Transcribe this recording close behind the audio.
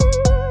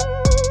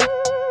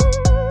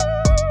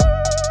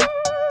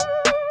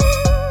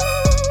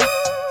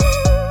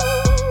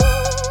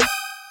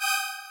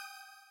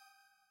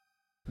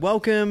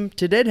welcome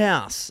to Dead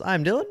House.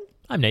 I'm Dylan.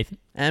 I'm Nathan.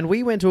 And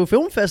we went to a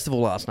film festival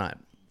last night.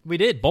 We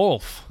did.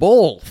 Bolf.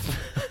 What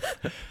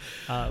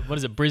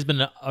is it?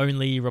 Brisbane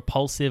only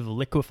repulsive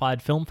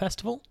liquefied film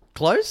festival?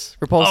 Close?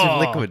 Repulsive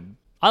Liquid.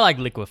 I like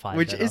liquefied.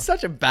 Which better. is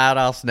such a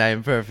badass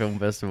name for a film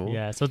festival.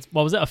 Yeah, so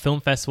what was it? A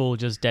film festival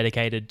just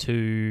dedicated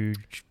to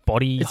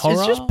body horror?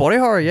 It's just body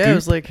horror, yeah. Goop, it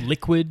was like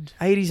liquid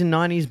 80s and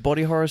 90s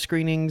body horror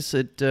screenings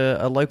at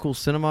a local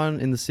cinema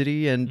in the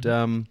city.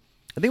 And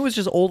I think it was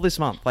just all this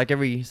month. Like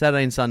every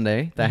Saturday and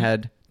Sunday, they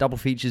had double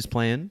features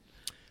playing,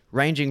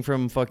 ranging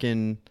from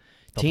fucking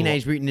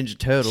Teenage Mutant Ninja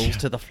Turtles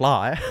to The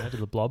Fly. to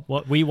the blob.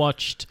 What we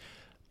watched,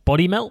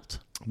 Body Melt,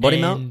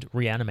 and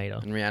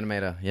Reanimator. And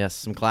Reanimator, yes,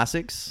 some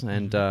classics.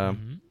 And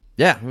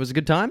yeah, it was a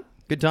good time.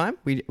 Good time.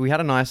 We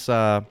had a nice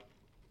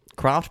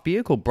craft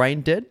beer called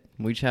Brain Dead,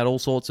 which had all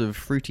sorts of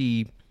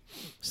fruity,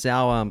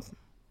 sour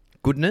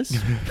goodness.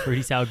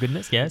 Fruity sour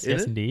goodness, yes,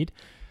 yes, indeed.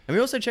 And we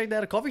also checked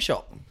out a coffee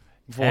shop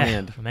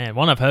beforehand. Man,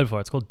 one I've heard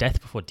before. It's called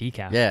Death Before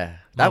Decaf. Yeah,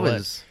 that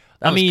was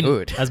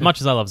good. As much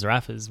as I love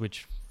Zarafas,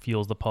 which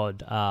fuels the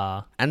pod.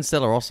 And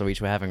Stella Rossa,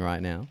 which we're having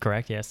right now.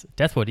 Correct, yes.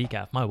 Death Before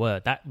Decaf, my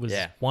word. That was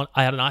one.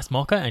 I had an iced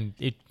mocha, and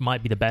it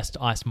might be the best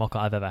iced mocha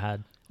I've ever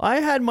had. I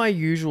had my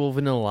usual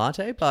vanilla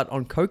latte, but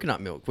on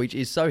coconut milk, which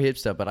is so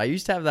hipster, but I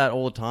used to have that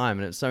all the time,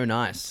 and it's so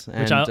nice.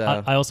 Which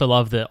I also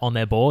love that on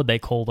their board, they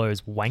call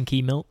those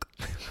wanky milk.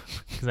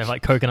 Because they have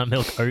like coconut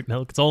milk, oat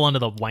milk. It's all under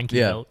the wanky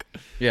milk.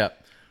 Yeah.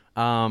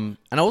 And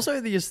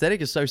also the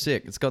aesthetic is so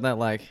sick. It's got that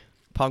like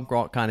punk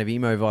rock kind of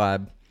emo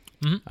vibe.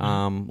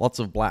 Lots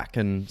of black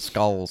and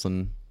skulls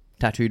and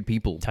tattooed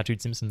people.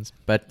 Tattooed Simpsons.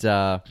 But,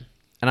 and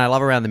I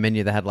love around the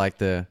menu, they had like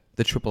the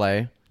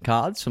AAA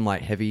cards from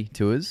like heavy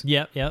tours.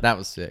 Yeah. That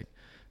was sick.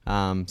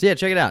 So yeah,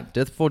 check it out.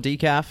 Death Before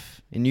Decaf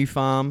in New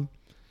Farm.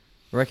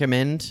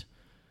 Recommend.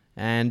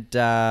 And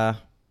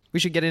we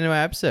should get into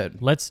our episode.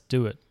 Let's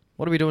do it.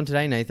 What are we doing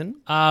today, Nathan?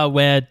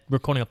 We're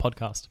recording a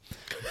podcast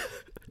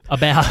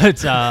about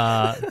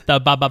the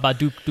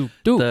Babadook.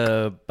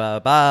 The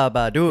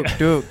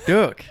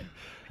Babadook.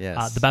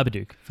 Yes. The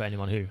Babadook, for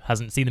anyone who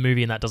hasn't seen the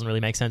movie and that doesn't really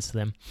make sense to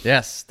them.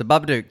 Yes, the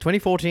Babadook,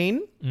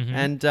 2014.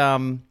 And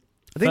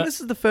I think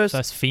this is the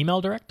first female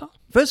director?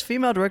 First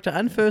female director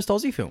and first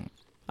Aussie film.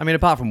 I mean,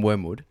 apart from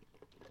Wormwood.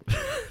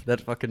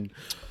 That fucking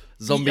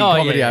zombie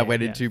comedy I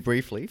went into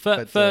briefly.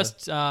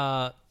 First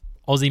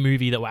Aussie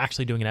movie that we're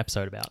actually doing an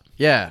episode about.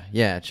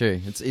 Yeah,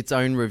 true. It's its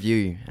own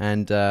review.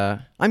 And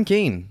I'm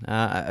keen.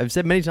 I've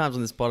said many times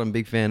on this pod, I'm a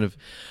big fan of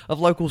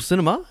local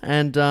cinema.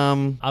 And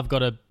I've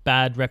got a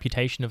bad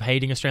reputation of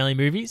hating Australian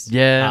movies.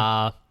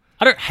 Yeah.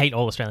 I don't hate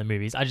all Australian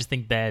movies. I just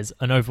think there's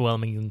an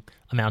overwhelming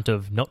amount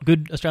of not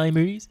good Australian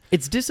movies.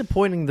 It's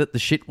disappointing that the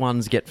shit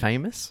ones get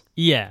famous.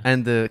 Yeah.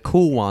 And the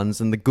cool ones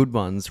and the good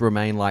ones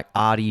remain like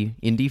arty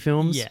indie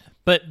films. Yeah.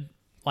 But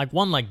like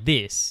one like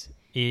this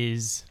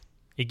is...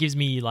 It gives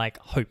me like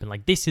hope and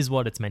like this is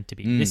what it's meant to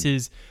be. This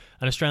is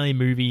an Australian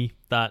movie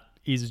that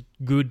is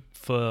good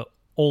for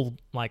all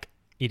like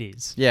it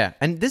is. Yeah,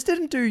 and this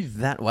didn't do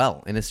that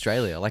well in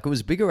Australia. Like it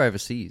was bigger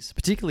overseas,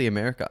 particularly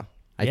America,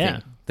 I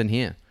think, than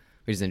here,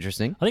 which is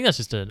interesting. I think that's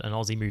just an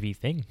Aussie movie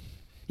thing.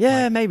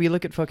 Yeah, maybe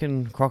look at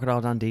fucking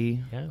Crocodile Dundee,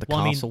 the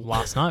Castle. I mean,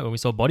 last night when we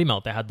saw Body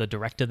Melt, they had the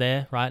director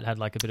there, right? Had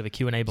like a bit of a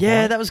Q&A before.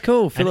 Yeah, that was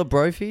cool. Philip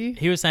Brophy.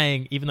 He was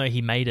saying even though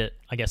he made it,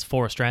 I guess,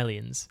 for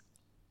Australians,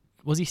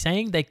 was he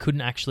saying they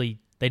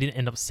didn't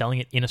end up selling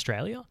it in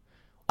Australia?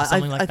 Or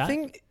something like that?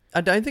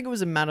 I don't think it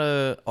was a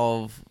matter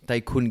of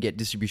they couldn't get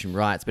distribution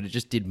rights, but it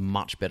just did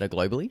much better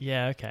globally.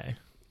 Yeah, okay.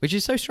 Which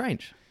is so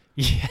strange.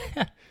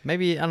 Yeah.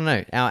 Maybe, I don't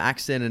know, our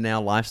accent and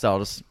our lifestyle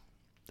just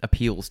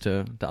appeals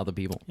to other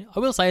people. Yeah,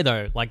 I will say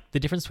though, like the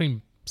difference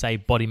between, say,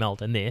 Body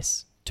Melt and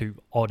this, two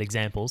odd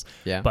examples,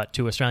 but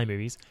two Australian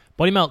movies,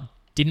 Body Melt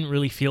didn't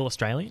really feel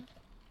Australian.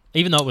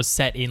 Even though it was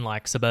set in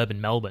like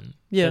suburban Melbourne,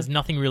 there's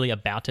nothing really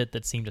about it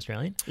that seemed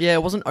Australian. Yeah,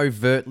 it wasn't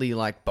overtly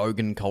like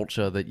bogan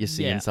culture that you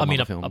see in some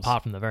other films.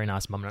 Apart from the very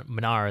nice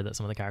Monara that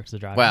some of the characters are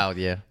driving. Wow,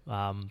 yeah.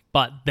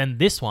 But then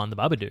this one, the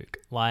Babadook,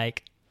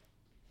 like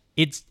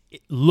it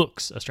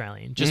looks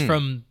Australian just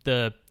from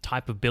the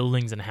type of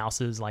buildings and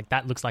houses. Like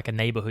that looks like a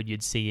neighborhood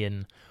you'd see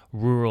in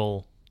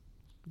rural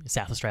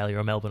South Australia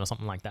or Melbourne or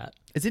something like that.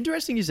 It's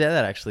interesting you say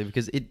that actually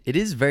because it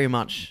is very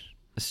much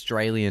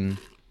Australian.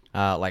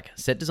 Like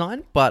set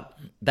design, but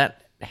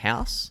that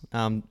house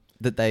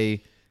that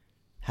they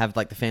have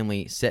like the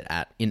family set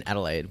at in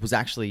Adelaide was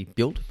actually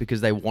built because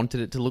they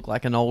wanted it to look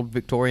like an old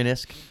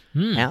Victorian-esque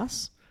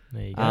house.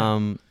 There you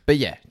go. But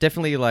yeah,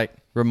 definitely like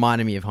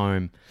reminded me of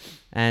home.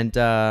 And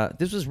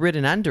this was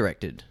written and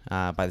directed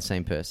by the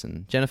same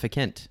person, Jennifer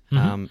Kent.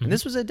 And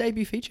this was a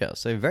debut feature,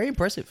 so very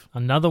impressive.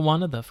 Another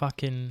one of the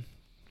fucking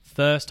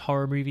first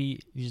horror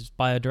movie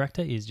by a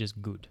director is just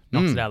good.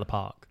 Knocks it out of the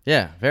park.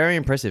 Yeah, very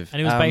impressive.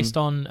 And it was based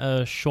on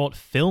a short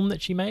film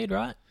that she made,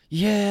 right?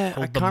 Yeah,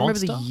 I can't remember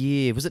the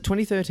year. Was it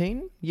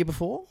 2013? Year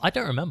before? I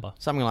don't remember.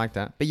 Something like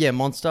that. But yeah,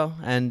 Monster.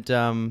 And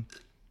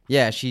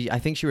I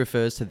think she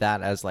refers to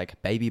that as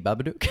like Baby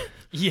Babadook.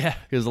 Yeah.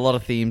 Because a lot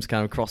of themes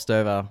kind of crossed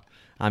over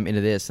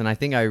into this. And I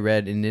think I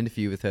read in an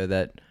interview with her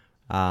that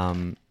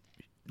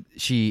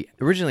she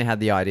originally had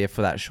the idea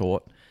for that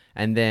short,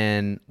 and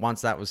then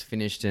once that was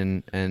finished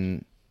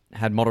and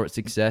had moderate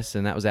success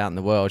and that was out in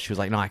the world, she was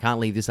like, no, I can't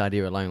leave this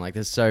idea alone. Like,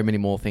 there's so many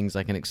more things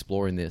I can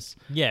explore in this.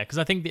 Yeah, because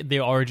I think the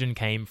origin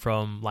came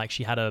from, like,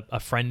 she had a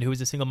friend who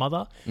was a single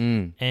mother,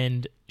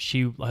 and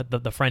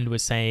the friend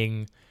was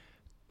saying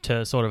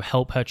to sort of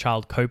help her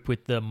child cope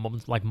with the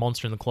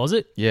monster in the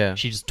closet. Yeah.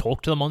 She just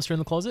talked to the monster in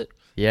the closet.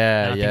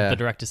 Yeah, and I think the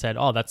director said,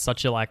 oh, that's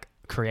such a like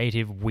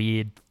creative,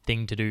 weird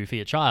thing to do for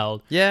your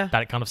child. Yeah.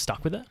 That it kind of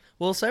stuck with it.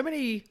 Well, so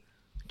many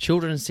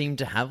children seem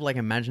to have like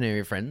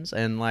imaginary friends,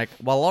 and like,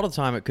 while a lot of the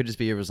time it could just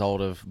be a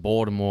result of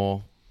boredom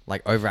or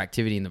like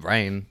overactivity in the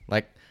brain,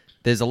 like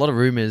there's a lot of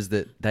rumors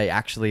that they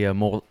actually are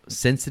more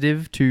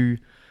sensitive to,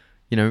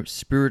 you know,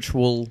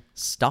 spiritual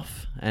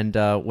stuff, and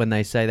when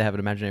they say they have an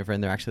imaginary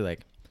friend, they're actually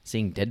like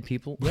seeing dead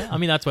people. Yeah, I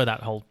mean, that's where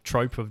that whole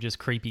trope of just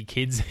creepy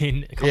kids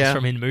comes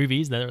from in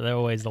movies. They're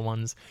always the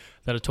ones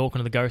that are talking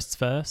to the ghosts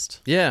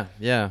first. Yeah.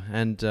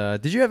 And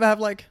did you ever have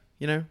like,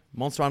 you know,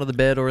 monster under the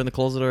bed or in the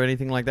closet or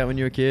anything like that when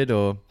you were a kid,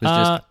 or was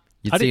just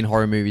you'd seen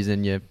horror movies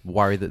and you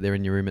worry that they're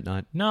in your room at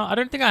night? No, I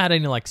don't think I had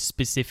any like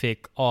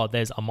specific,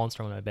 there's a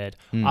monster on my bed.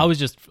 I was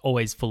just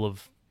always full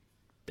of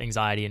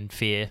anxiety and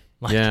fear.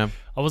 Like, Yeah.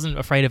 I wasn't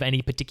afraid of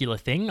any particular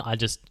thing. I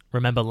just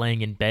remember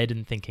laying in bed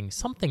and thinking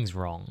something's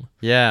wrong.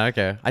 Yeah,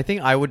 okay. I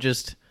think I would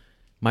just,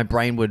 my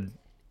brain would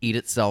eat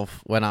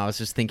itself when I was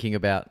just thinking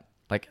about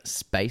like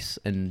space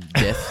and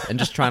death and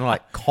just trying to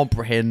like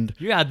comprehend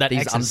You had that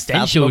these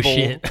existential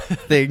unfathomable shit.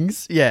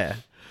 things. Yeah.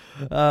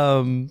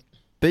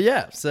 But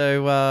yeah,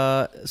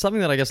 so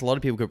something that I guess a lot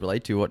of people could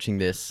relate to watching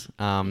this,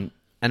 and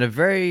a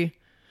very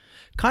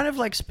kind of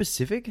like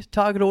specific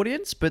target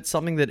audience, but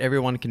something that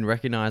everyone can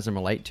recognize and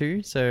relate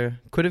to. So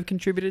could have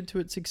contributed to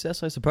its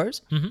success, I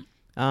suppose.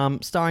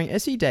 Starring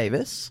Essie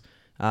Davis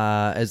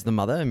as the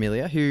mother,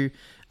 Amelia, who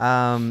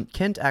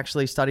Kent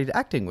actually studied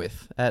acting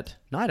with at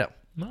NIDA.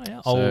 Oh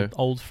yeah, So-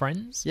 old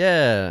friends.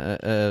 Yeah,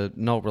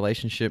 an old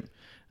relationship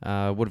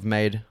would have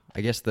made,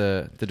 I guess,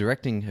 the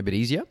directing a bit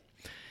easier.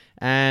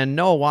 And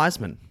Noah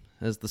Wiseman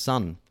as the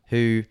son,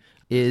 who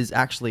is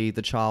actually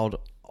the child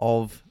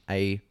of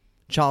a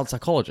child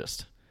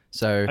psychologist.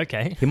 So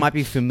Okay. he might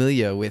be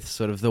familiar with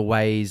sort of the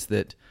ways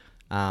that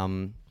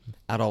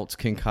adults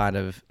can kind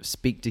of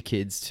speak to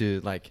kids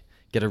to like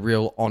get a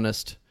real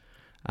honest,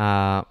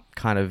 kind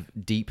of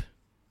deep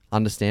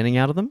understanding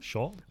out of them.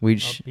 Sure.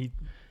 Which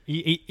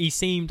He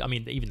seemed, I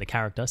mean, even the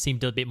character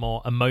seemed a bit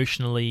more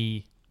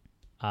emotionally,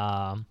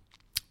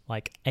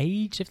 like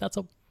aged, if that's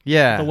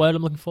the word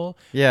I'm looking for.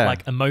 Yeah.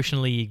 Like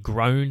emotionally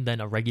grown than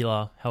a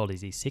regular, how old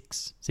is he?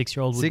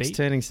 6-year-old would be? 6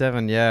 turning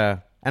 7, yeah.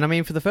 And I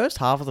mean, for the first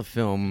half of the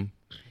film,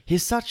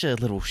 he's such a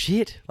little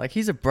shit. Like,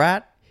 he's a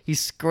brat. He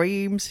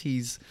screams.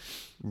 He's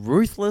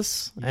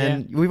ruthless.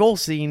 And we've all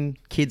seen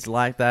kids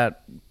like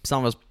that.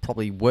 Some of us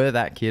probably were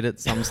that kid at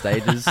some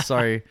stages.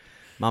 Sorry,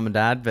 mum and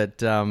dad.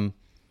 But, and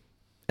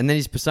then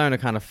his persona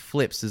kind of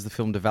flips as the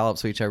film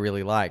develops, which I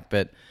really like.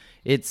 But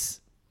it's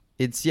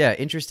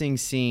interesting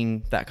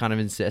seeing that kind of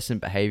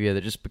incessant behavior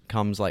that just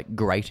becomes like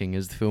grating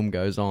as the film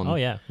goes on. Oh,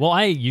 yeah. Well,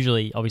 I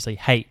usually obviously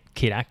hate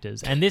kid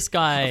actors. And this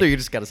guy... I thought you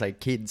just got to say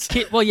kids.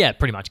 Well, yeah,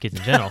 pretty much kids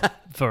in general.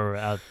 for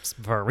a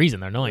reason,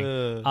 they're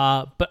annoying.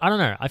 But I don't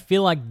know. I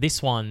feel like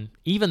this one,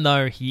 even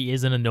though he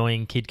is an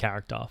annoying kid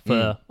character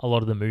for a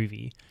lot of the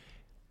movie,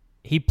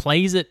 he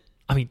plays it...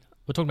 I mean,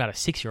 we're talking about a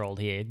 6-year-old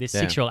here. This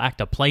 6-year-old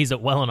actor plays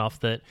it well enough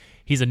that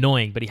he's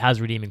annoying, but he has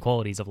redeeming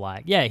qualities of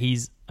like, yeah,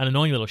 he's an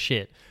annoying little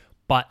shit.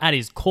 But at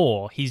his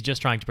core, he's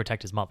just trying to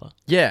protect his mother.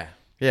 Yeah,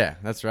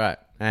 that's right.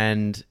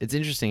 And it's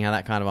interesting how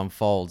that kind of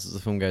unfolds as the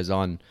film goes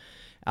on.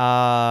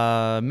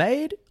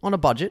 Made on a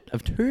budget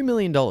of $2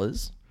 million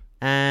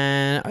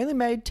and only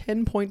made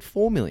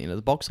 $10.4 million at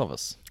the box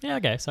office. Yeah,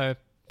 okay, so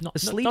not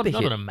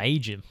a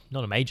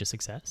major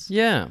success.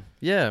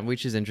 Yeah,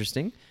 which is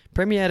interesting.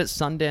 Premiered at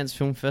Sundance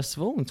Film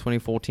Festival in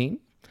 2014.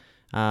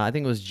 I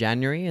think it was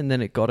January, and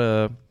then it got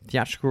a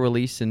theatrical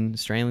release in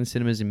Australian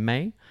cinemas in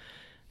May.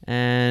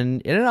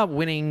 And it ended up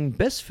winning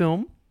Best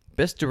Film,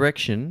 Best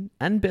Direction,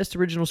 and Best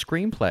Original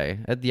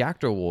Screenplay at the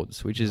ACTRA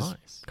Awards, which is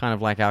kind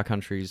of like our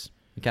country's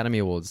Academy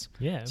Awards.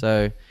 Yeah.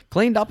 So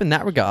cleaned up in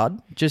that regard.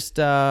 Just,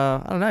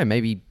 I don't know,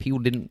 maybe people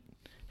didn't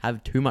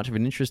have too much of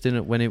an interest in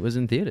it when it was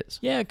in theaters.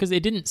 Yeah, because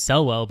it didn't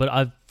sell well,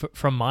 but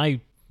from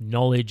my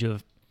knowledge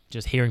of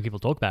just hearing people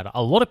talk about it,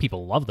 a lot of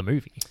people love the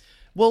movie.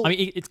 Well, I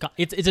mean,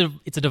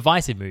 it's a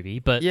divisive movie,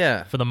 but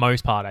for the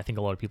most part, I think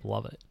a lot of people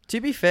love it. To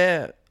be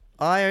fair,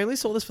 I only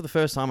saw this for the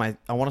first time, I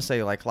want to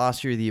say like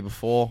last year or the year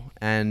before,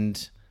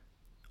 and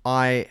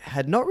I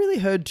had not really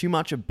heard too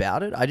much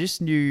about it. I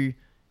just knew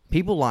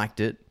people liked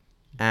it,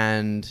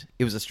 and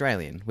it was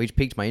Australian, which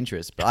piqued my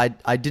interest. But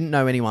I didn't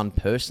know anyone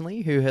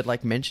personally who had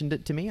like mentioned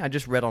it to me. I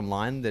just read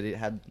online that it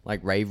had like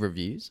rave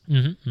reviews.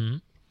 Mm-hmm.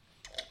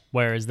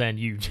 Whereas then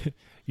you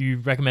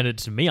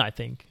recommended it to me, I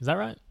think. Is that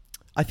right?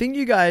 I think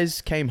you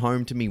guys came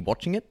home to me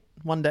watching it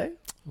one day.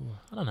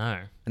 I don't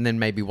know. And then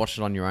maybe watched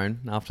it on your own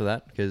after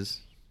that,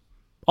 because...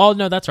 Oh,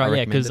 no, that's right.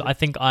 Yeah, because I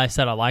think I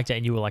said I liked it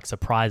and you were like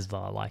surprised that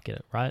I liked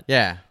it, right?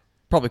 Yeah.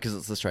 Probably because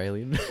it's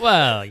Australian.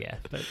 Well, yeah.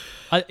 But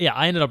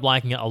I ended up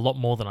liking it a lot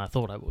more than I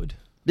thought I would.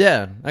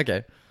 Yeah,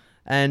 okay.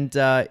 And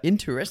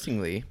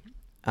interestingly,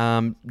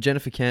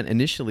 Jennifer Kent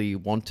initially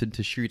wanted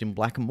to shoot in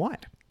black and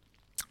white.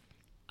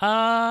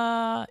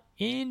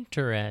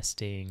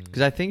 Interesting.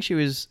 Because I think she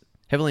was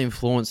heavily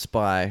influenced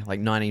by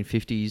like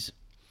 1950s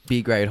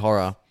B-grade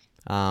horror.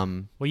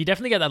 Well, you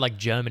definitely get that like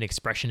German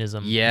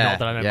expressionism. Yeah, Not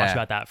that I know yeah. much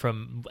about that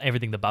from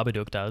everything the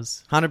Babadook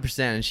does. 100%.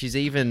 And she's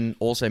even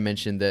also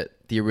mentioned that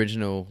the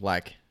original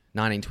like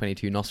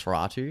 1922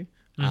 Nosferatu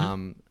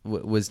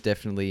was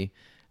definitely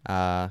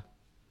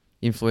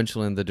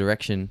influential in the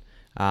direction.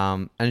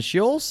 And she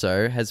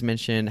also has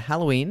mentioned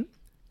Halloween,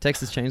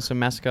 Texas Chainsaw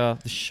Massacre,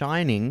 The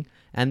Shining,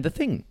 and The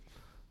Thing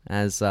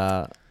as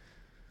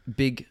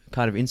big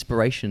kind of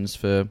inspirations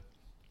for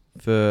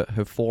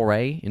her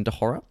foray into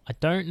horror. I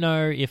don't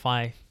know if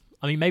I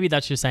mean, maybe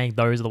that's just saying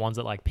those are the ones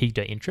that like piqued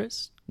her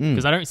interest.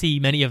 Because I don't see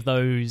many of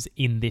those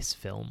in this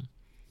film.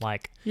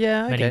 Like,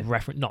 many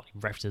not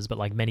references, but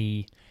like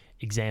many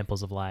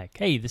examples of like,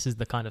 hey, this is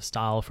the kind of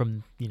style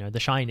from, The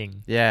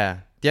Shining. Yeah.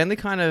 The only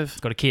kind of... It's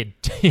got a kid,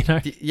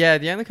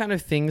 the only kind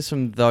of things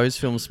from those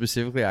films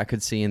specifically I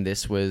could see in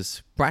this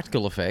was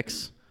practical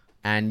effects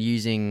and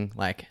using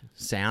like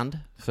sound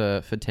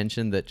for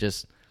tension that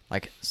just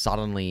like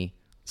suddenly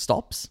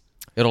stops.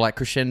 It'll like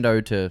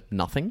crescendo to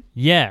nothing.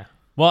 Yeah.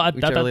 Well,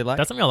 which I really like.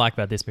 That's something I like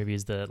about this movie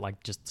is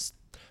just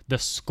the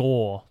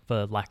score,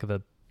 for lack of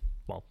a...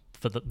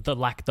 for the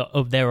lack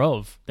of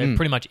thereof. There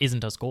pretty much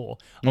isn't a score.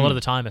 A lot of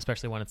the time,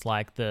 especially when it's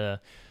like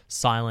the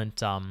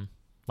silent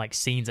like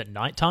scenes at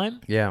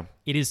nighttime. Yeah.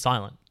 It is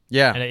silent.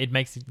 Yeah. And it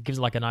gives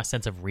it like a nice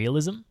sense of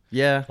realism.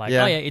 Yeah. Like,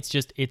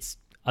 it's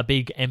a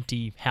big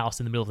empty house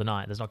in the middle of the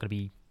night. There's not going to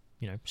be,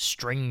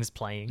 strings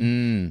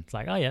playing. It's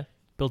like,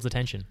 builds the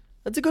tension.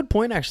 That's a good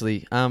point,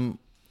 actually. I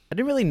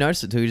didn't really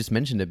notice it till you just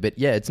mentioned it, but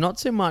yeah, it's not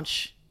so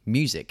much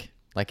music,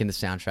 like in the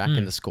soundtrack,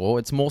 in the score.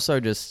 It's more so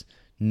just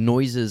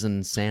noises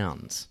and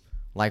sounds.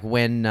 Like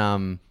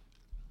when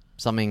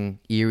something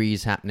eerie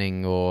is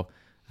happening or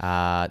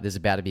there's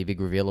about to be a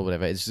big reveal or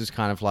whatever, it's just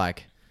kind of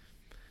like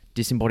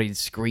disembodied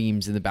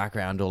screams in the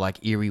background or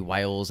like eerie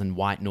wails and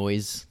white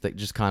noise that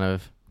just kind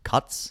of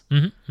cuts.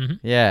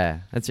 Yeah,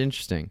 that's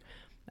interesting.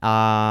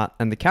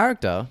 And the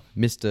character,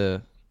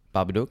 Mr.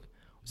 Babadook,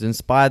 was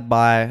inspired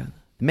by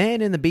the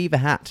man in the beaver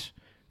hat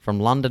from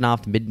London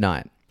After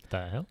Midnight.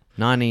 The hell?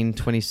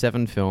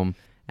 1927 film.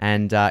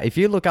 And if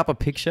you look up a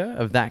picture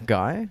of that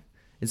guy,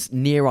 it's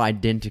near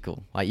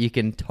identical. Like you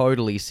can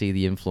totally see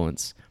the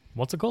influence.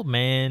 What's it called?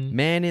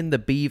 Man in the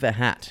Beaver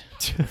Hat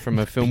from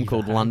a film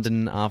called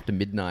London After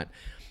Midnight.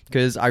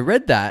 Because I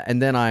read that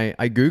and then I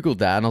Googled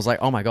that and I was like,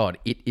 oh my God,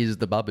 it is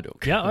the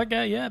Babadook. Yeah,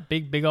 okay, yeah.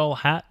 Big old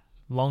hat,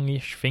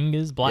 longish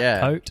fingers,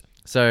 black coat.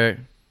 So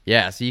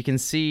you can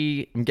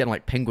see, I'm getting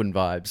like penguin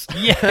vibes.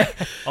 Yeah,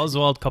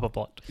 Oswald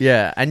Copperpot.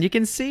 Yeah, and you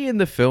can see in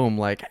the film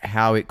like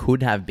how it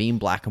could have been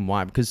black and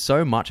white because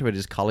so much of it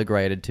is color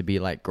graded to be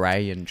like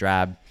grey and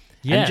drab.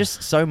 Yeah. And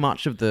just so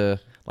much of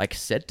the like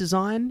set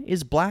design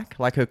is black,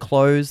 like her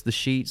clothes, the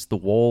sheets, the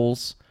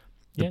walls,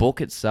 the book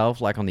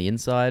itself, like on the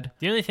inside.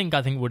 The only thing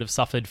I think would have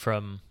suffered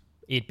from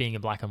it being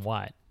in black and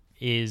white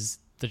is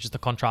just the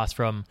contrast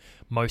from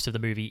most of the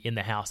movie in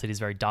the house. It is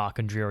very dark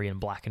and dreary and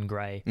black and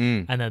grey.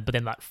 But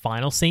then that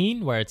final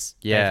scene where it's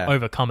they've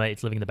overcome it,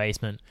 it's living in the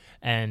basement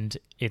and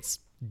it's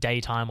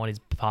daytime on his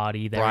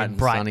party. They're in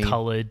bright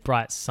coloured,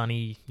 bright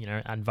sunny,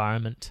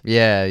 environment.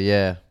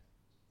 Yeah.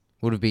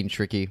 Would have been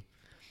tricky.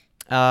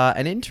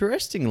 And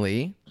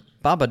interestingly,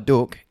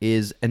 Babadook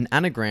is an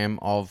anagram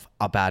of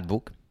a bad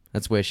book.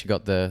 That's where she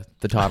got the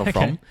title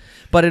from.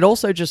 But it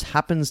also just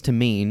happens to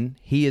mean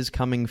he is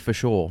coming for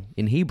sure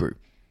in Hebrew.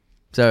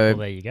 So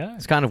there you go.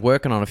 It's kind of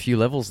working on a few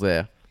levels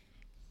there.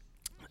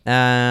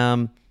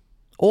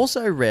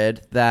 Also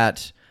read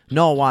that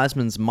Noah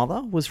Wiseman's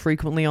mother was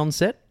frequently on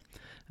set.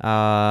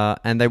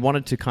 And they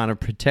wanted to kind of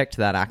protect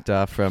that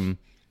actor from...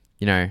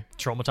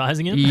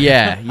 traumatizing him?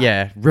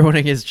 Yeah.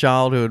 Ruining his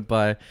childhood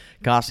by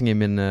casting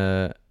him in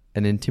an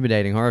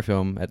intimidating horror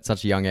film at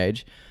such a young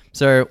age.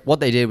 So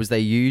what they did was they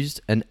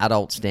used an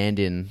adult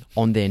stand-in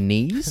on their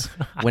knees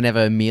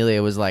whenever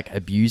Amelia was like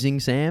abusing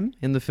Sam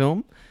in the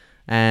film.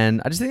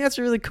 And I just think that's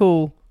a really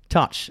cool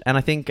touch. And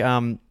I think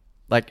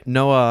like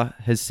Noah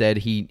has said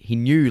he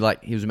knew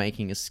like he was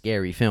making a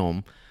scary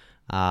film,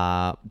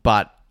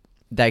 but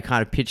they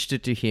kind of pitched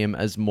it to him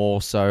as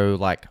more so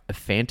like a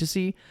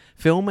fantasy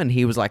film, and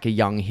he was like a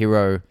young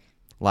hero,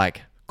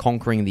 like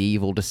conquering the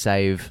evil to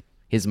save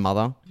his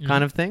mother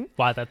kind of thing.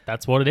 Why,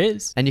 that's what it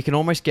is. And you can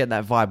almost get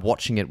that vibe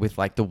watching it with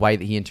like the way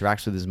that he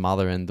interacts with his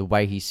mother and the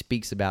way he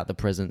speaks about the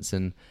presents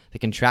and the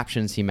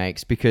contraptions he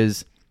makes,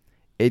 because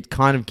it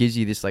kind of gives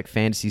you this like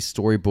fantasy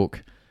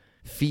storybook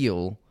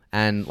feel.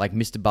 And like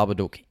Mr.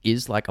 Babadook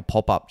is like a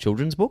pop-up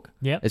children's book.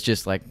 Yeah, it's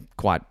just like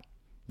quite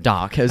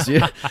dark as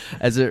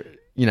it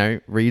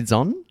reads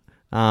on,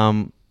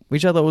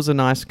 which I thought was a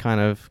nice kind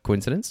of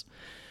coincidence.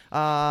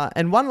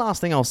 And one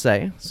last thing I'll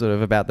say, sort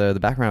of about the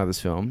background of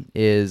this film,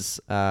 is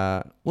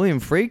William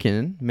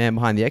Friedkin, man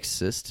behind The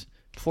Exorcist,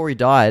 before he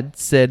died,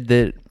 said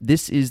that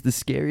this is the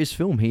scariest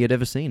film he had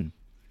ever seen.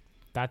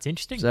 That's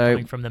interesting. So-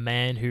 Coming from the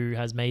man who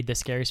has made the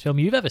scariest film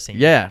you've ever seen.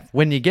 Yeah,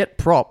 when you get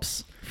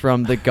props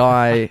from the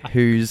guy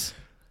who's,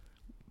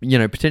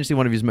 potentially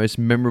one of his most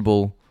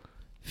memorable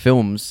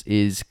films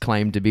is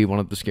claimed to be one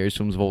of the scariest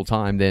films of all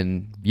time,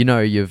 then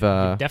you've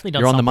definitely done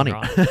you're on the something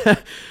money.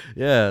 right.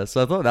 Yeah,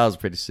 so I thought that was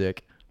pretty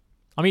sick.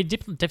 I mean,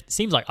 it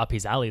seems like up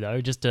his alley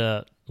though. Just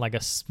a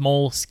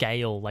small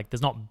scale. Like,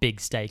 there's not big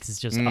stakes. It's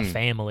just a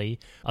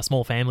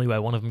small family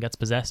where one of them gets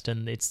possessed,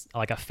 and it's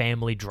like a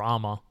family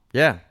drama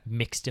Yeah,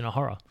 mixed in a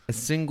horror. a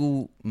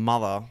single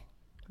mother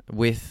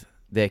with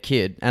their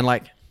kid, and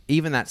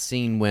even that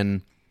scene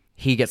when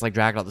he gets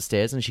dragged up the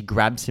stairs and she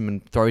grabs him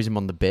and throws him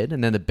on the bed,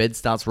 and then the bed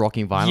starts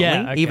rocking violently.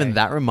 Yeah, okay. Even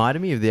that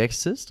reminded me of The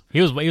Exorcist. He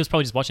was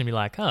probably just watching me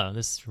like, oh,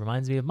 this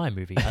reminds me of my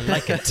movie. I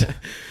like it.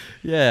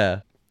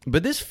 Yeah.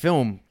 But this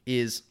film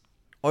is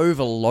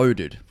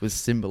overloaded with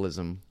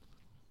symbolism.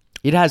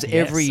 It has Yes.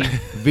 every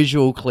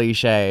visual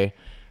cliche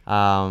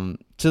to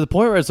the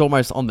point where it's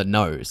almost on the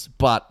nose.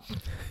 But,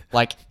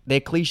 they're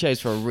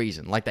cliches for a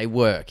reason. They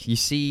work. You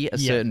see a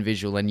certain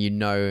visual and you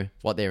know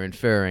what they're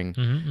inferring.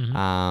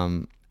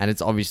 And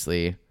it's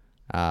obviously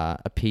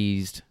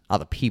appeased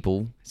other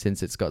people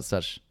since it's got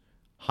such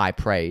high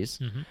praise.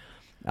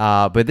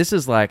 But this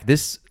is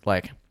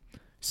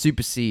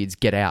supersedes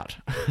Get Out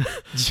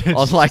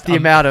on the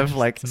amount of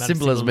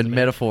symbolism and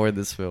metaphor in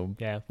this film.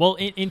 Yeah. Well,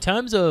 in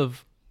terms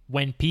of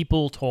when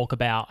people talk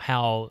about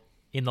how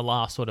in the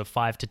last sort of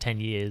 5 to 10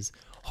 years,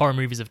 horror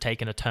movies have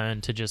taken a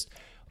turn to just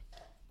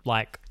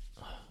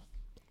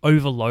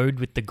overload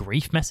with the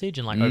grief message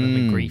and overload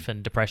with grief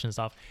and depression and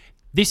stuff.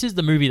 This is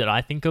the movie that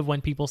I think of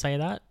when people say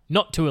that,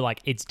 not to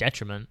its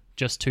detriment,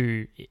 just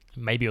to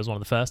maybe it was one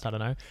of the first, I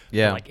don't know.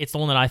 Yeah. But, it's the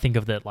one that I think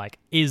of that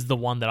is the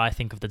one that I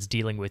think of that's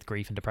dealing with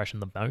grief and depression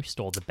the most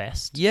or the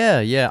best.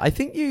 Yeah. I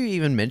think you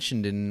even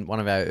mentioned in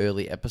one of our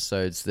early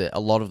episodes that a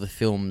lot of the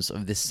films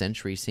of this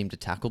century seem to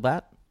tackle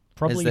that.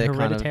 Probably as their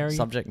Hereditary. kind of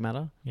subject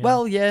matter. Yeah.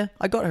 Well, yeah,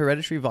 I got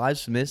Hereditary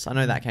vibes from this. I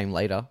know that came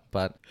later,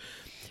 but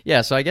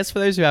yeah. So I guess for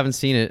those who haven't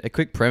seen it, a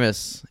quick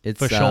premise. It's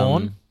For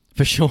Sean.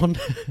 For Sean,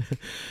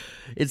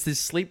 it's this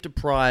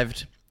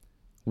sleep-deprived,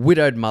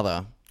 widowed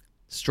mother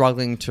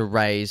struggling to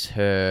raise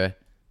her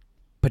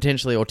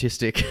potentially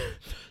autistic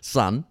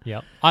son.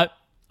 Yep. I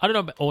don't know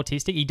about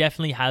autistic. He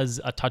definitely has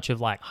a touch of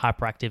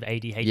hyperactive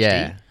ADHD.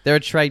 Yeah, there are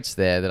traits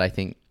there that I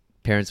think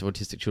parents of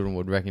autistic children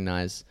would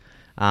recognize.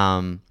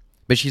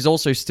 But she's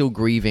also still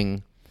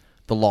grieving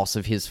the loss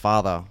of his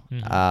father,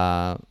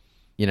 7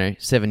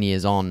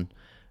 years on.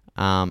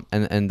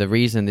 And the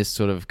reason this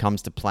sort of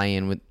comes to play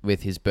in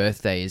with his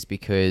birthday is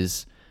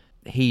because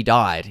he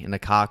died in a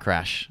car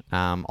crash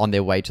on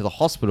their way to the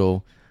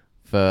hospital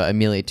for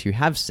Amelia to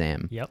have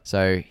Sam. Yep.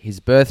 So his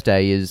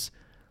birthday is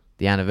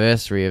the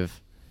anniversary of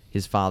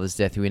his father's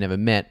death, who he never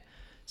met.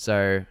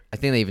 So I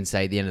think they even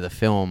say at the end of the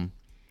film,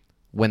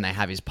 when they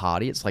have his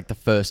party, it's the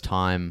first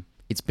time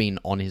it's been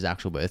on his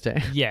actual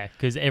birthday. Yeah,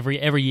 because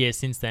every year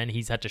since then,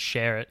 he's had to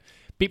share it.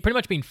 Pretty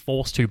much been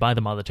forced to by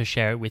the mother to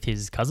share it with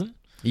his cousin.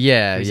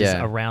 Yeah, who's just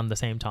around the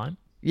same time.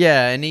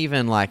 Yeah, and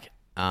even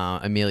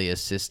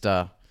Amelia's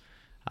sister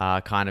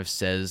kind of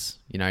says,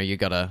 you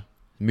gotta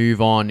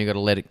move on, you gotta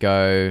let it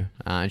go.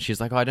 And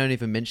she's like, I don't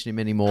even mention him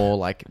anymore.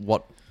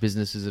 What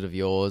business is it of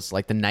yours?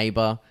 The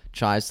neighbor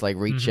tries to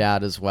reach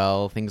out as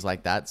well, things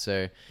like that.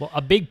 So, well,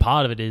 a big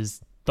part of it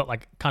is that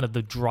kind of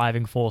the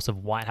driving force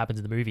of why it happens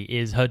in the movie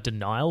is her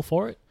denial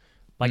for it.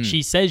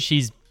 She says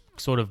she's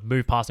sort of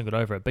moved past and got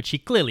over it, but she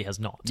clearly has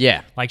not.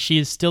 Yeah. She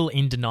is still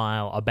in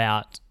denial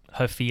about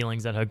her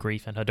feelings and her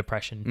grief and her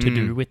depression to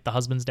do with the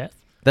husband's death.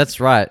 That's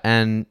right.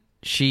 And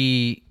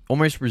she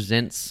almost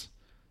resents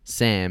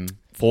Sam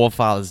for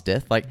father's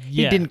death.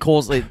 He didn't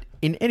cause it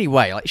in any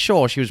way.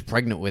 Sure, she was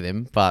pregnant with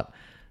him, but,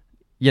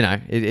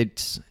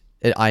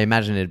 I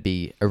imagine it'd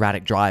be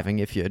erratic driving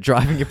if you're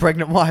driving your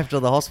pregnant wife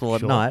to the hospital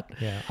at night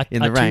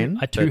in the rain.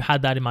 I too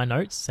had that in my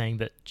notes, saying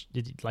that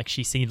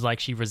she seems like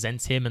she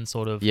resents him and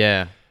sort of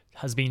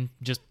has been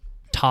just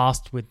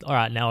tasked with, all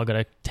right, now I've got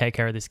to take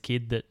care of this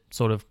kid that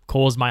sort of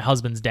caused my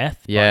husband's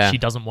death. Yeah. But she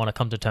doesn't want to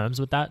come to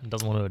terms with that and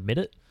doesn't want to admit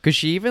it. Because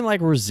she even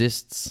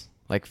resists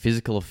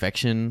physical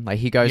affection.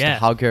 He goes to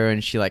hug her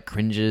and she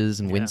cringes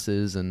and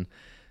winces. And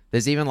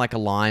there's even a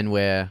line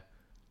where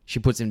she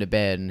puts him to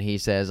bed and he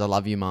says, I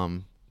love you,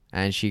 Mum.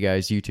 And she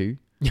goes, you too.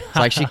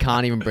 It's she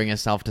can't even bring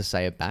herself to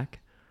say it back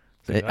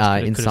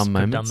in some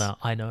moments. Done that.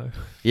 I know.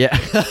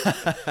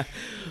 Yeah.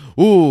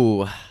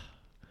 Ooh.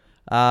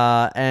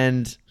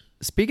 And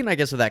speaking, I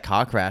guess, of that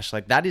car crash,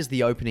 that is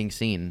the opening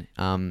scene.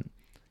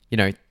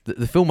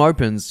 The film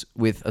opens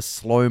with a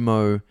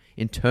slow-mo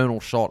internal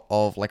shot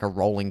of a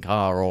rolling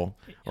car or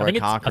a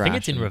car crash. I think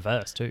it's in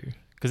reverse too.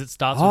 Because it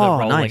starts with her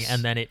rolling,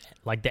 and then it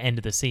the end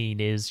of the scene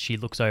is she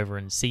looks over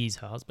and sees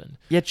her husband.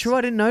 Yeah, true.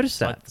 I didn't notice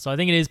that. So I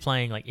think it is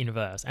playing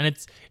inverse, and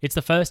it's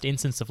the first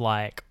instance of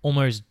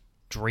almost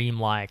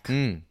dreamlike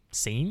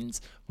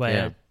scenes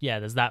where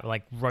there's that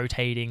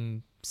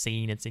rotating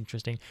scene. It's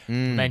interesting.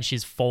 Then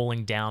she's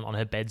falling down on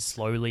her bed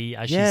slowly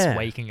as she's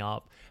waking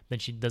up. Then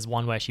there's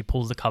one where she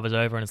pulls the covers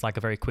over and it's like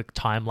a very quick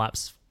time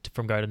lapse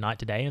from go to night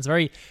to day. And it's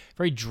very,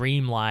 very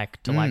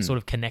dreamlike to like sort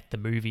of connect the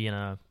movie in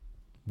a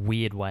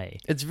weird way.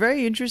 It's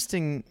very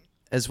interesting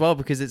as well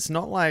because it's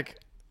not like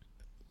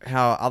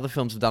how other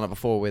films have done it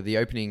before where the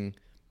opening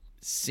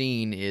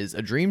scene is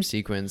a dream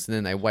sequence and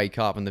then they wake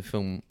up and the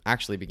film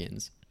actually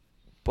begins.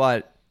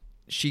 But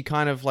she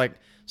kind of like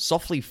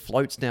softly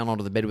floats down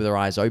onto the bed with her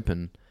eyes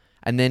open,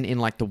 and then in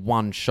like the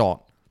one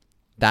shot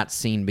that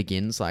scene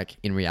begins like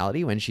in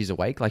reality when she's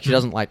awake. Like she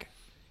doesn't like,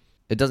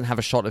 it doesn't have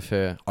a shot of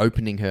her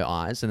opening her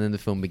eyes and then the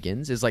film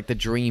begins. It's like the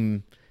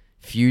dream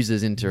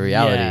fuses into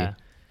reality,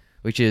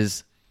 which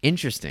is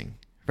interesting.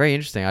 Very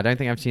interesting. I don't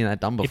think I've seen that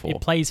done before.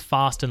 It plays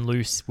fast and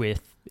loose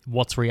with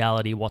what's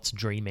reality, what's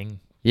dreaming.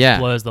 Yeah.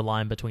 Blurs the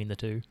line between the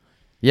two.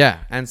 Yeah.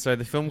 And so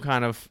the film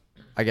kind of,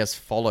 I guess,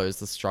 follows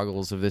the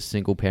struggles of this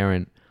single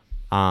parent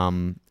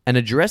and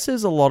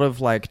addresses a lot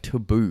of like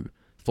taboo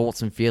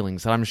thoughts and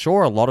feelings that I'm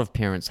sure a lot of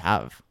parents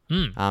have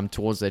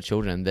towards their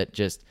children that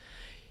just,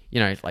 you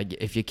know, like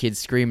if your kid's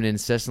screaming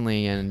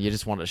incessantly and you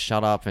just want to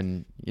shut up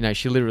and, you know,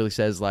 she literally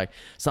says like,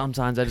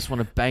 sometimes I just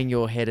want to bang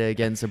your head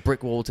against a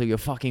brick wall till your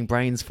fucking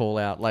brains fall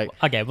out. Like,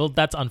 okay, well,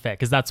 that's unfair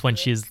because that's when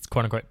she's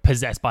quote unquote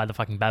possessed by the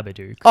fucking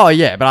Babadook. Oh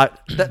yeah, but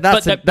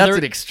that's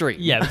an extreme.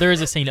 Yeah, but there is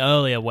a scene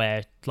earlier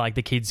where like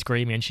the kid's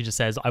screaming and she just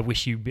says,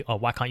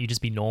 why can't you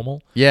just be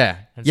normal? Yeah.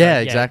 And so,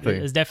 Exactly.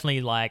 There's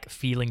definitely like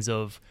feelings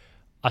of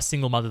a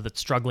single mother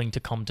that's struggling to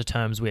come to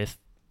terms with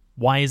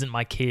why isn't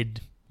my kid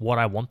what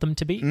I want them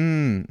to be,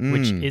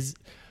 which is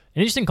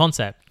an interesting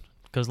concept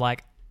because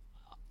like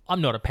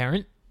I'm not a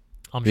parent.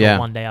 I'm sure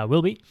one day I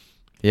will be.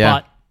 Yeah.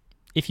 But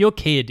if your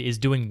kid is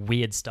doing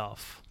weird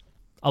stuff,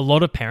 a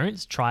lot of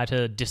parents try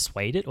to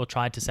dissuade it or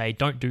try to say,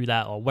 don't do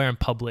that, or we're in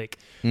public,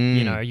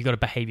 you know, you got to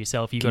behave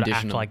yourself. You got to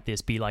act like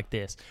this, be like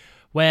this.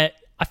 Where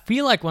I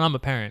feel like when I'm a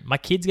parent, my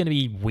kid's going to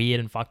be weird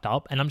and fucked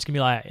up and I'm just going to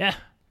be like, yeah,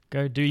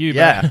 go do you,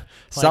 yeah. like,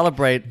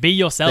 celebrate be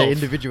yourself, the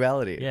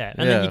individuality. Yeah.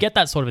 And then you get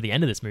that sort of at the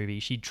end of this movie.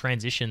 She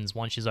transitions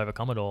once she's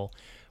overcome it all,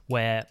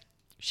 where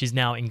she's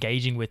now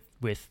engaging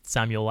with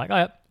Samuel, like, oh,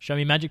 yeah, show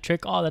me a magic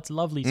trick. Oh, that's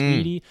lovely,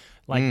 sweetie.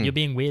 Like, you're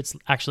being weird.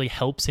 Actually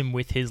helps him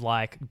with his,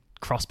 like,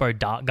 crossbow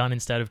dart gun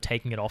instead of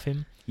taking it off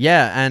him.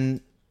 Yeah,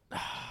 and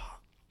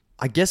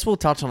I guess we'll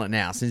touch on it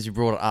now since you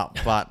brought it up.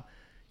 But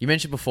you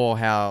mentioned before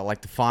how,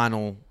 like, the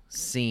final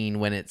scene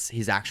when it's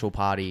his actual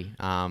party,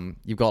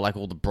 you've got, like,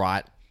 all the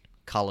bright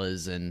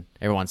colors and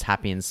everyone's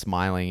happy and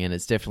smiling, and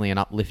it's definitely an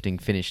uplifting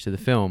finish to the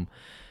film.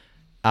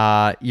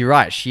 You're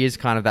right, she is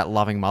kind of that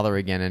loving mother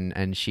again,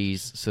 and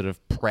she's sort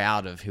of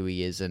proud of who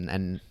he is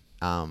and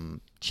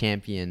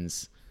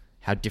champions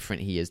how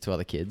different he is to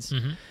other kids.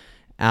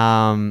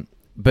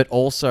 But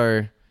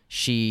also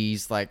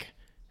she's like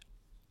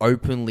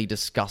openly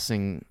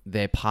discussing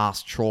their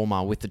past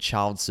trauma with the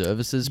child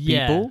services people.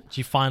 Yeah,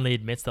 she finally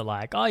admits that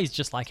like, oh, he's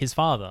just like his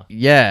father.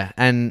 Yeah,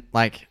 and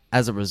like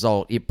as a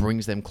result, it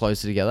brings them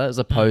closer together as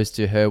opposed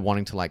to her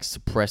wanting to like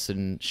suppress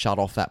and shut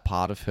off that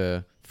part of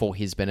her for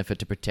his benefit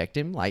to protect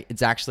him. Like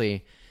it's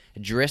actually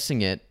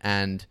addressing it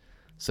and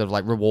sort of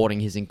like rewarding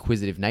his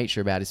inquisitive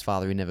nature about his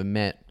father he never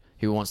met,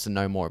 who wants to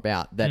know more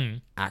about, that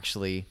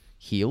actually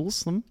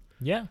heals them.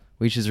 Yeah.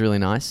 Which is really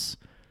nice.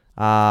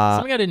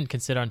 Something I didn't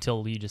consider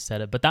until you just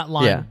said it, but that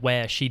line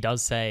where she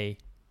does say,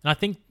 and I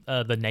think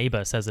the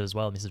neighbor says it as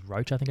well, Mrs.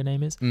 Roach, I think her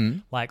name is,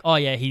 like, oh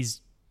yeah,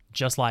 he's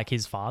just like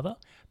his father.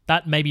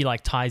 That maybe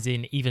like ties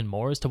in even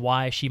more as to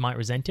why she might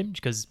resent him,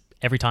 because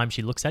every time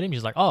she looks at him,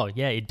 she's like, oh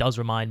yeah, it does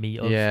remind me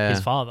of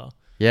his father.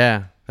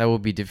 Yeah, that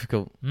would be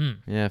difficult.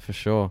 Yeah, for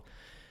sure.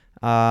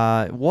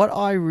 What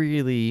I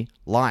really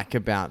like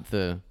about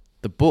the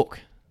book,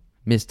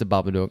 Mr.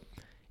 Babadook,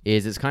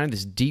 is it's kind of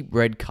this deep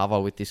red cover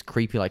with this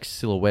creepy like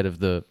silhouette of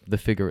the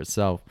figure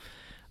itself.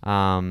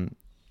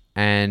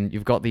 And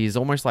you've got these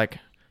almost like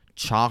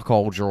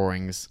charcoal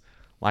drawings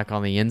like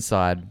on the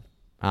inside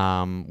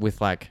with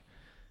like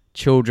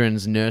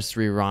children's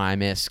nursery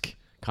rhyme-esque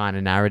kind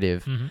of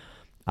narrative.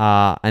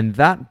 And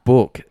that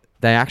book,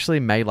 they actually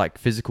made like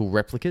physical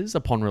replicas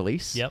upon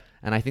release. Yep.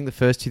 And I think the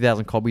first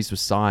 2,000 copies were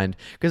signed.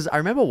 Because I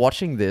remember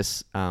watching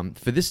this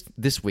for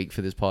this week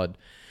for this pod.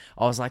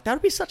 I was like, that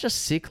would be such a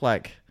sick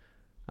like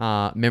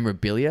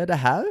memorabilia to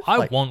have.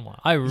 I want one.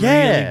 I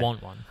really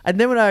want one. And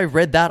then when I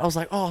read that, I was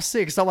like, oh,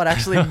 sick! Someone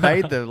actually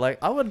made them. Like,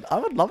 I would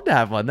love to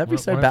have one. That'd be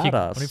so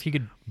badass. What if you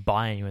could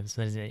buy any ones?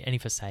 Any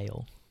for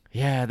sale?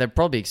 Yeah, they're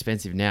probably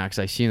expensive now because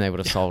I assume they would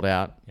have sold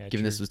out.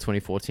 Given this was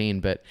 2014.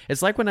 But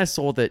it's like when I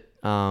saw that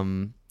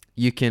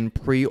you can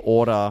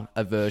pre-order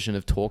a version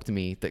of Talk to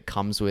Me that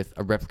comes with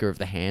a replica of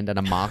the hand and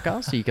a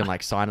marker, so you can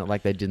like sign it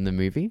like they did in the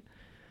movie,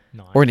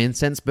 or an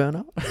incense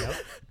burner,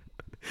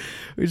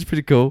 which is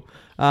pretty cool.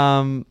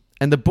 And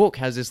the book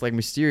has this like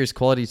mysterious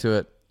quality to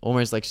it,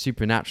 almost like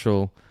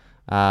supernatural,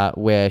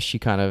 where she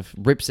kind of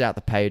rips out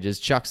the pages,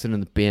 chucks it in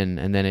the bin,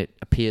 and then it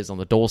appears on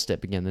the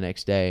doorstep again the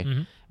next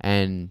day,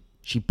 and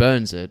she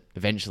burns it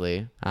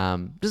eventually.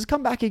 Does it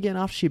come back again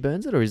after she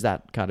burns it, or is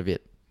that kind of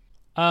it?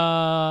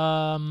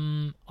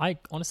 I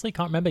honestly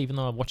can't remember, even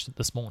though I watched it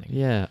this morning.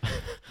 Yeah.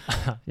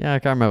 Yeah, I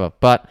can't remember.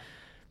 But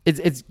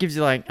it gives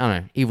you like, I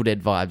don't know, Evil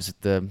Dead vibes.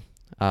 The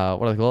what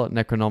do they call it?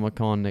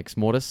 Necronomicon Ex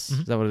Mortis.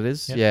 Is that what it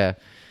is? Yep.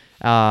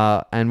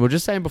 Yeah. And we are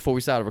just saying before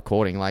we started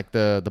recording, like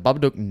the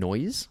Babadook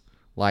noise,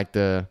 like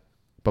the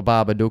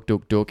Babadook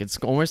Dook Dook. It's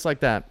almost like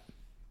that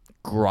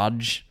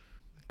grudge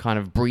kind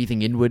of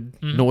breathing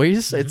inward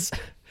noise. It's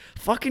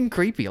fucking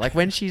creepy. Like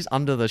when she's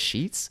under the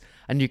sheets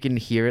and you can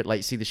hear it,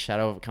 like see the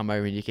shadow of it come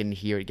over and you can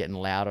hear it getting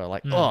louder.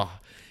 Like,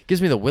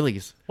 gives me the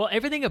willies. Well,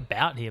 everything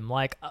about him,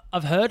 like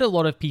I've heard a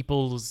lot of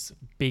people's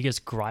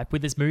biggest gripe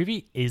with this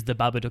movie is the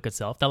Babadook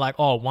itself. They're like,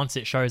 oh, once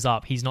it shows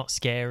up, he's not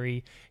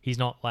scary. He's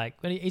not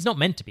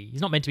meant to be.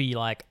 He's not meant to be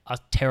like a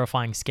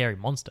terrifying, scary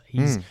monster.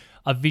 He's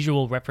a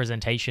visual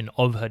representation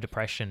of her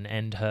depression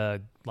and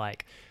her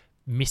like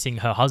missing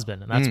her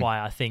husband. And that's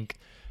why I think...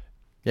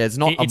 Yeah, it's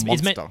not a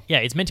monster.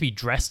 It's meant to be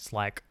dressed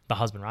like the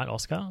husband, right,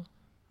 Oscar?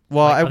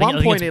 Well, like, at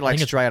one point it like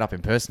straight up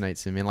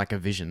impersonates him in like a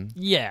vision.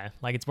 Yeah,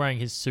 like it's wearing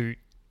his suit.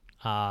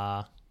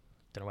 Don't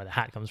know where the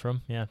hat comes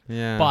from. Yeah.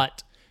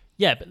 But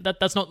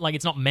that's not like,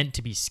 it's not meant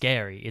to be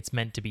scary. It's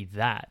meant to be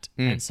that.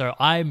 And so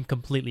I'm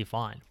completely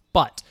fine.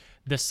 But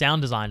the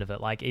sound design of it,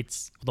 like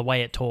it's the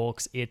way it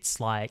talks, it's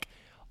like,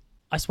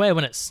 I swear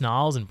when it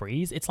snarls and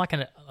breathes, it's like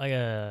an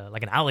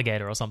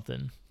alligator or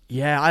something.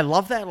 Yeah, I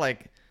love that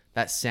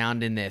that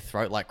sound in their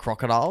throat, like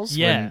crocodiles.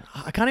 Yeah.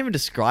 I can't even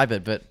describe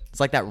it, but it's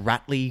like that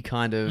rattly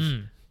kind of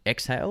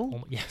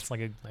exhale. Yeah, it's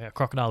like a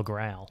crocodile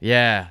growl.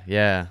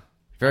 Yeah.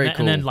 Very cool.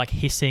 And then like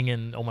hissing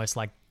and almost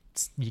like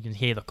you can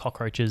hear the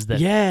cockroaches.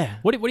 Yeah.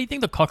 What do you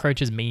think the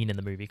cockroaches mean in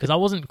the movie? Because I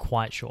wasn't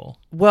quite sure.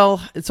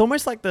 Well, it's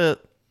almost like I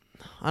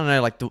don't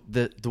know, like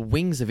the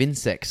wings of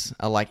insects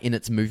are like in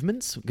its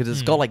movements because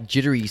it's got like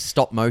jittery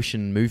stop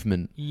motion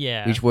movement.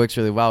 Yeah. Which works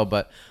really well.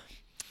 But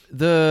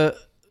the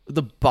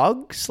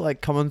bugs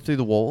like coming through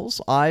the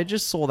walls, I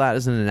just saw that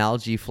as an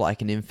analogy for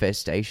like an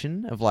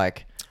infestation of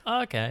like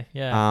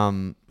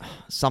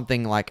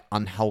something like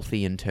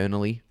unhealthy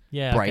internally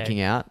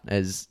breaking out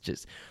as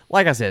just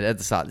like I said at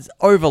the start, it's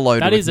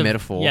overloaded with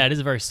metaphor. Yeah, it is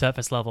a very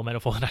surface level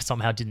metaphor that I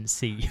somehow didn't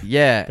see.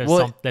 Yeah.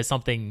 There's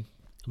something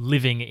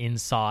living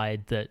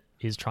inside that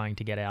is trying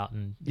to get out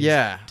and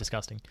is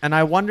disgusting. And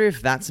I wonder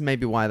if that's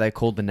maybe why they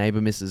called the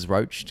neighbor Mrs.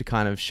 Roach, to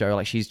kind of show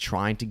like she's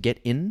trying to get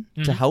in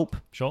to help.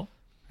 Sure.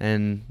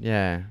 And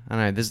yeah, I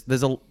know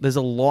there's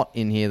a lot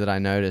in here that I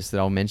noticed that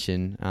I'll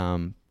mention.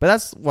 But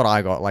that's what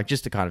I got, like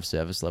just a kind of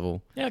service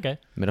level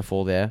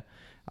metaphor there.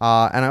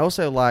 And I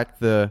also like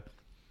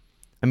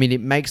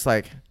it makes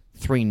like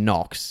 3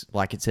 knocks,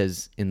 like it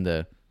says in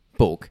the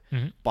book,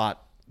 but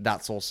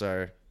that's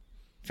also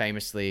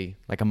famously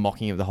like a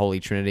mocking of the Holy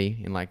Trinity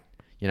in like,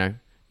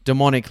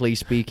 demonically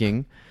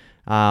speaking.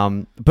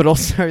 But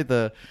also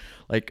the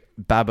like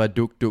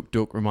Babadook Dook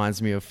Dook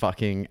reminds me of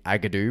fucking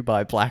Agadoo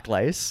by Black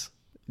Lace.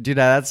 Do you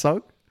know that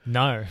song?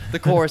 No. The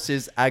chorus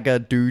is Aga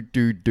do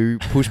do do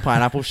push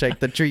pineapple shake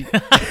the tree.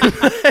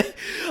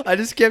 I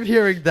just kept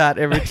hearing that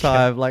every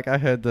time like I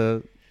heard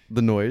the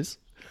noise,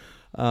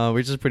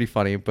 which is pretty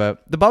funny.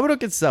 But the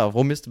Babadook itself,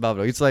 or Mr.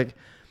 Babadook, it's like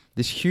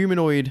this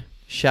humanoid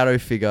shadow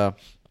figure,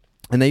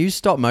 and they use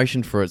stop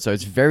motion for it, so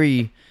it's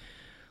very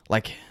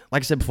like I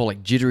said before,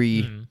 like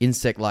jittery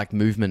insect-like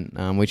movement,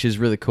 which is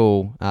really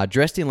cool.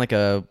 Dressed in like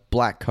a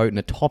black coat and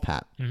a top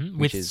hat.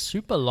 With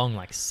super long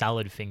like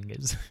salad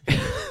fingers.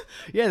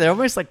 Yeah, they're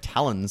almost like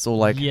talons or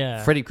like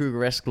Freddy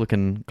Krueger-esque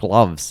looking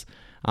gloves.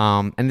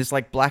 And this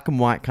like black and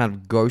white kind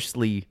of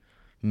ghostly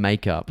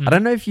makeup. I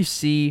don't know if you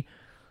see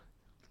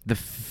the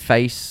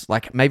face,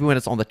 like maybe when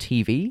it's on the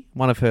TV,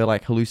 one of her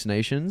like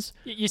hallucinations.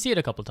 You see it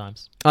a couple of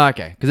times. Oh,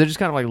 okay, because it just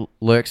kind of like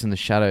lurks in the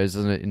shadows,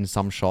 doesn't it, in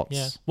some shots?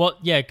 Yeah. Well,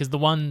 yeah, because the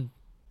one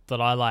that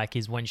I like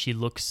is when she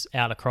looks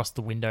out across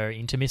the window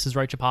into Mrs.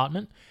 Roach's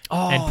apartment.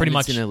 Oh, and pretty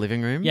much in her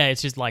living room? Yeah,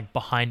 it's just like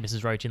behind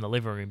Mrs. Roach in the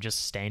living room,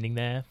 just standing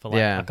there for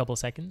like a couple of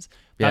seconds.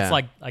 That's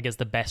like, I guess,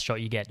 the best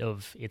shot you get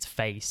of its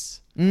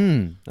face.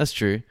 That's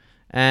true.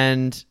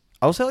 And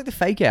I also like the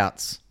fake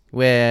outs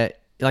where,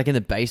 like in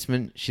the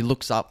basement, she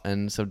looks up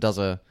and sort of does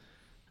a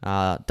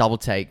double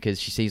take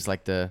because she sees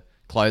like the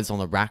clothes on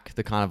the rack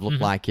that kind of look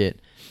like it.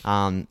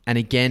 And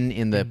again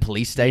in the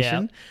police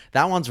station,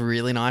 that one's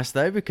really nice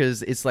though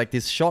because it's like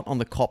this shot on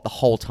the cop the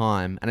whole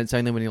time, and it's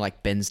only when he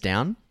like bends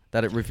down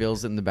that it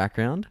reveals it in the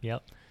background.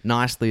 Yep,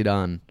 nicely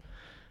done.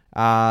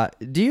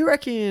 Do you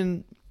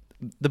reckon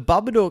the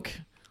Babadook,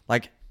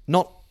 like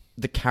not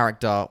the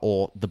character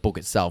or the book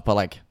itself, but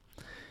like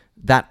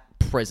that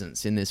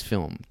presence in this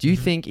film, do you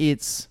think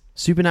it's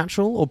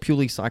supernatural or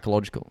purely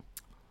psychological?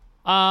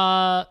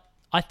 I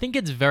think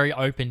it's very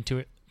open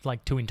to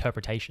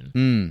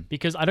interpretation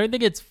because I don't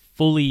think it's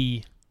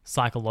fully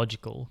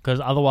psychological because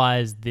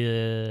otherwise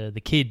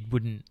the kid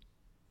wouldn't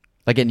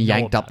like getting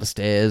yanked up the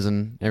stairs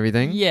and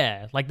everything.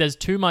 Yeah, like there's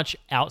too much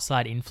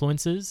outside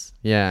influences.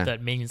 Yeah,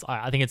 that means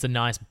I think it's a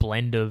nice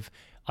blend of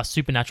a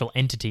supernatural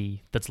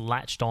entity that's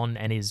latched on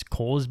and is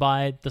caused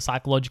by the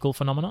psychological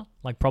phenomena,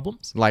 like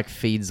problems, like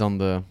feeds on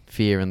the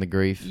fear and the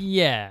grief.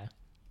 Yeah,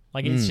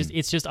 like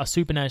it's just a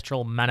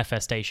supernatural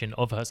manifestation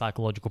of her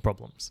psychological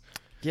problems.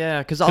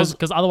 Yeah,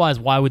 because otherwise,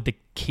 why would the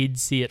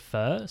kids see it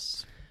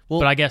first? Well,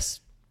 but I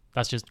guess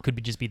that's just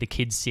be the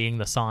kids seeing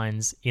the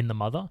signs in the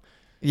mother.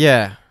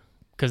 Yeah.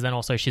 Because then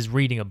also she's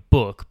reading a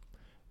book.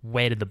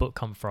 Where did the book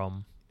come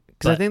from?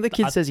 Because I think the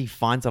kid says he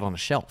finds it on a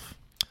shelf,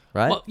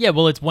 right? Well, yeah,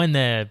 well, it's when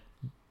they're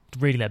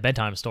reading their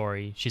bedtime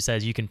story. She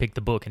says you can pick the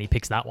book, and he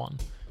picks that one.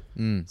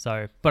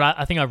 So, but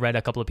I think I read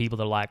a couple of people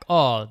that are like,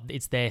 oh,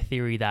 it's their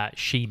theory that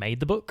she made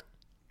the book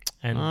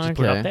and just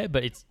put it up there.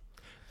 But it's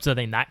so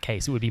then in that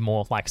case, it would be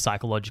more like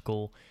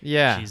psychological.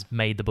 Yeah. She's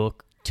made the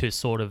book to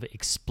sort of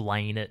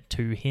explain it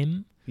to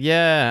him.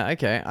 Yeah,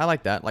 okay. I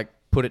like that. Like,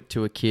 put it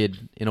to a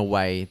kid in a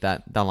way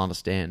that they'll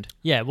understand.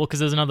 Yeah, well, because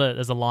there's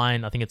a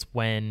line, I think it's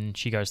when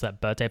she goes to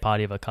that birthday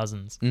party of her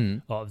cousins,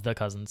 or of the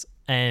cousins,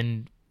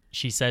 and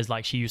she says,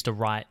 like, she used to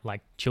write, like,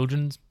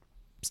 children's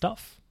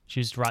stuff. She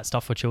used to write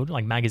stuff for children,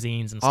 like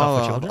magazines and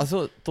stuff for children.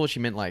 I thought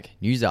she meant, like,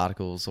 news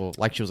articles or,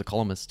 like, she was a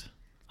columnist.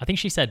 I think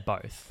she said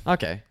both.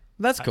 Okay.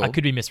 That's cool. I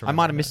could be misremembering. I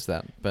might have missed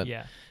that, but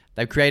yeah.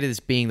 They've created this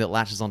being that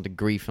latches onto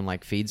grief and,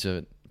 like, feeds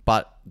it,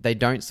 but they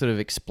don't sort of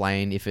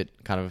explain if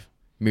it kind of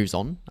moves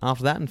on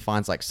after that and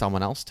finds, like,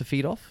 someone else to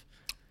feed off.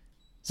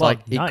 So, well,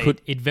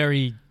 like, it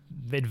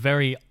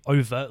very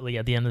overtly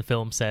at the end of the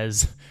film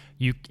says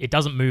it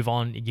doesn't move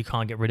on, you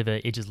can't get rid of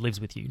it, it just lives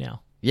with you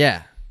now.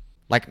 Yeah.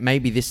 Like,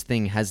 maybe this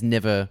thing has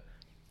never,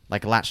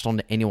 like, latched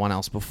onto anyone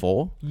else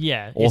before.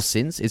 Yeah. Or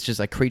since. It's just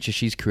a creature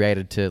she's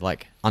created to,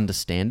 like,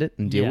 understand it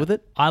and deal with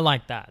it. I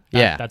like that.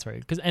 Yeah. That's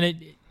very good. And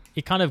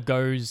it kind of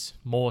goes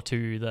more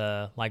to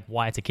the, like,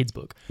 why it's a kid's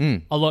book.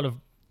 A lot of,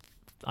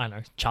 I don't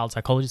know, child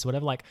psychologists or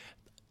whatever, like,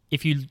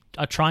 if you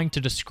are trying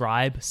to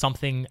describe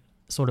something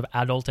sort of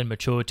adult and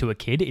mature to a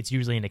kid, it's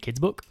usually in a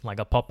kid's book, like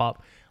a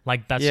pop-up.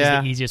 Like, that's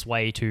just the easiest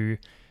way to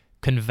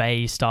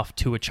convey stuff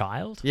to a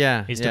child.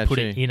 Yeah. Is to put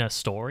it in a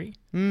story.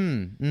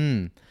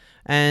 And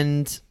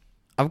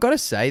I've got to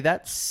say,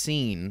 that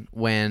scene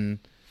when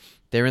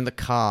they're in the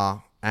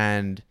car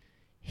and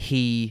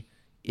he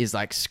is,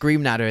 like,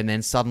 screaming at her and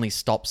then suddenly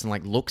stops and,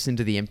 like, looks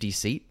into the empty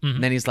seat.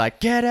 And then he's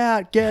like, get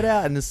out.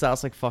 And then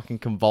starts, like, fucking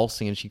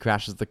convulsing and she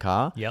crashes the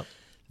car. Yep.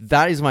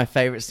 That is my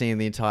favorite scene in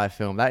the entire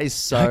film. That is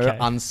so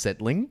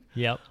unsettling.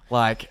 Yep.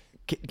 Like,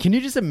 can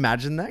you just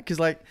imagine that? Because,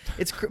 like,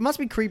 it must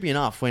be creepy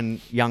enough when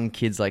young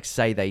kids, like,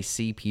 say they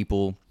see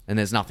people and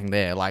there's nothing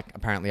there. Like,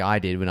 apparently I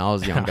did when I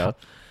was younger.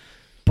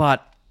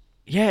 But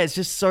yeah, it's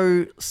just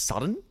so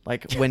sudden.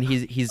 Like, when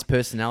his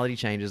personality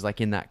changes,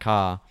 like, in that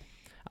car.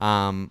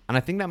 And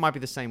I think that might be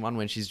the same one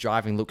when she's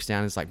driving, looks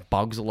down, there's, like,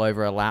 bugs all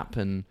over her lap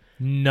and...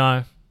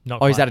 No, not Oh,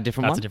 quite. is that a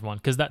different one? That's a different one.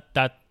 Because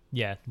that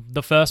yeah,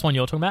 the first one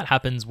you're talking about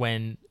happens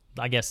when,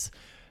 I guess,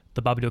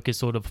 the Babadook is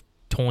sort of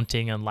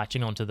taunting and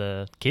latching onto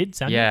the kids.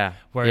 Yeah.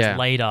 Whereas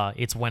later,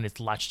 it's when it's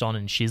latched on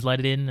and she's let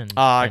it in and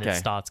it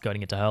starts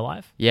going into her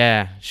life.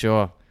 Yeah,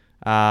 sure.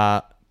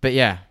 But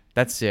yeah,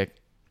 that's sick.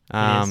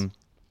 And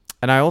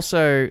I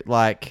also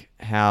like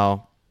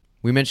how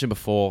we mentioned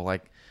before,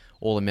 like,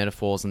 all the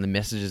metaphors and the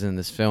messages in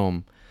this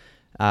film.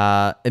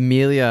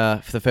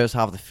 Amelia, for the first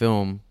half of the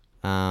film,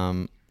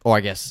 or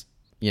I guess,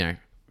 you know,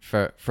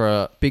 for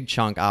a big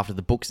chunk after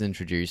the book's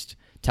introduced,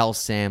 tells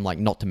Sam, like,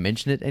 not to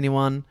mention it to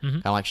anyone.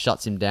 Kind of, like,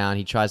 shuts him down.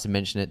 He tries to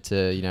mention it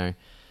to, you know,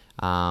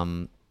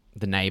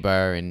 the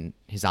neighbor and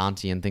his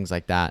auntie and things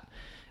like that.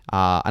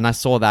 And I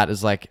saw that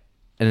as, like,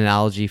 an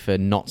analogy for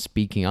not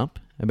speaking up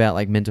about,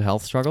 like, mental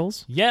health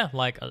struggles. Yeah,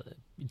 like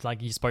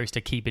you're supposed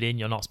to keep it in.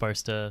 You're not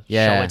supposed to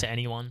show it to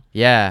anyone.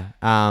 Yeah.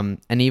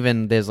 And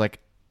even there's, like,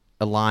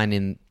 a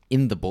line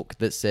in the book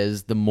that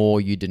says, the more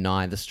you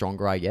deny, the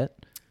stronger I get.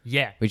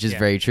 Yeah. Which is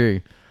very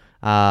true.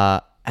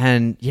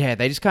 And yeah,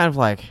 they just kind of,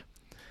 like,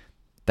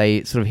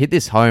 they sort of hit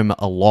this home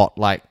a lot.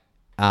 Like,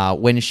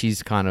 when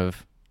she's kind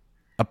of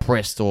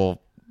oppressed or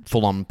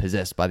full on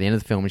possessed by the end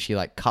of the film, and she,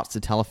 like, cuts the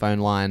telephone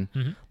line,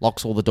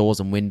 locks all the doors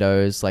and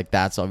windows. Like,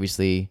 that's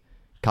obviously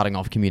cutting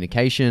off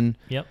communication.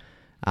 Yep.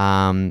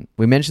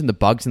 We mentioned the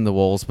bugs in the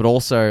walls, but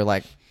also,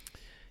 like,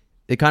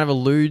 it kind of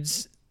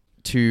alludes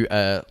to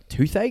a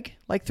toothache,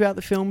 like, throughout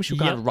the film. She'll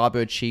kind of rub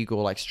her cheek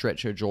or, like,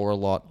 stretch her jaw a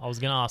lot. I was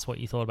going to ask what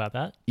you thought about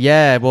that.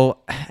 Yeah,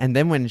 well, and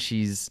then when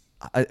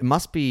it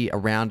must be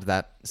around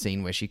that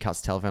scene where she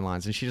cuts telephone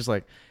lines and she just,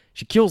 like,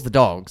 she kills the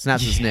dog,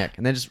 snaps his neck,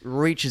 and then just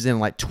reaches in and,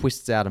 like,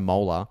 twists out a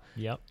molar.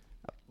 Yep.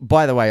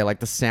 By the way, like,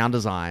 the sound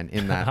design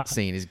in that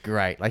scene is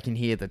great. Like, you can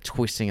hear the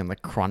twisting and the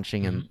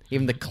crunching and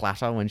even the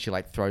clatter when she,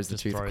 like, throws the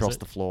tooth across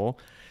the floor.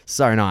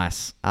 So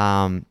nice.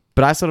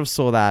 But I sort of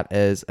saw that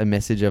as a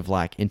message of,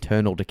 like,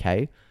 internal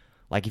decay.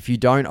 Like, if you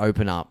don't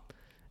open up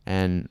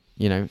and,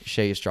 you know,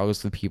 share your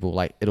struggles with people,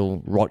 like,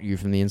 it'll rot you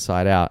from the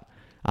inside out.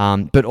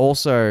 But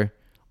also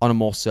on a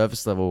more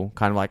surface level,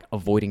 kind of like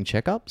avoiding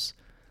checkups.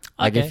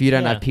 Like, if you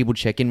don't have people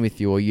check in with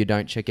you or you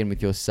don't check in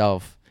with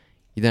yourself,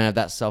 you don't have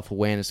that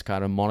self-awareness to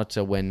kind of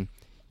monitor when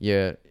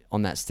you're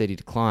on that steady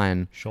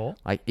decline. Sure.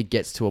 Like, it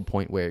gets to a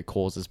point where it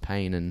causes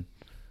pain and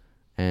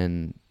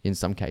in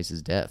some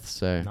cases death.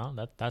 So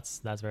no,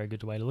 that's a very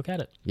good way to look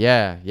at it.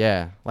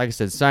 Yeah. Like I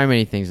said, so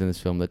many things in this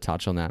film that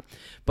touch on that.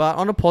 But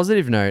on a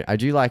positive note, I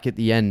do like at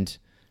the end,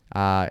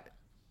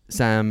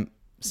 Sam.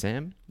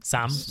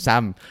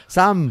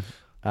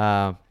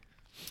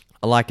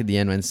 I like at the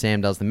end when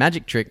Sam does the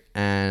magic trick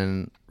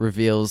and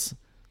reveals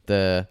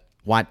the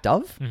white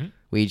dove,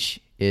 which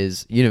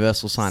is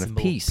universal sign Symbol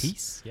of peace.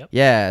 Peace. Yep.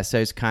 Yeah, so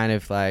it's kind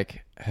of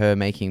like her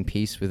making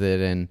peace with it.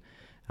 And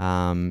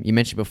you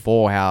mentioned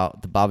before how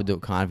the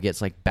Babadook kind of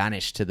gets like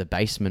banished to the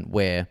basement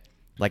where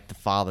like the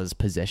father's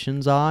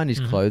possessions are and his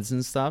clothes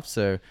and stuff.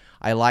 So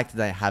I like that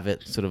they have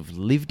it sort of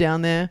live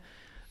down there.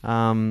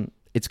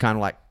 It's kind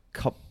of like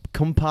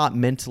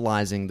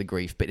compartmentalizing the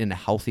grief, but in a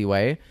healthy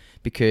way,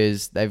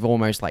 because they've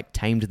almost like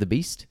tamed the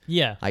beast.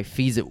 Yeah. Like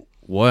feeds it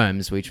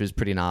worms, which was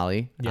pretty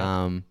gnarly.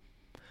 Yeah.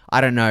 I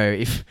don't know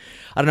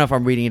if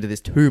I'm reading into this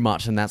too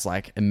much, and that's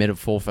like a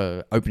metaphor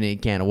for opening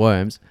a can of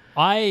worms.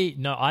 I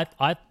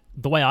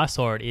the way I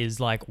saw it is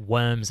like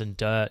worms and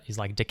dirt is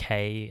like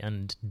decay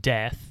and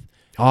death.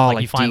 Oh, like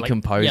like you find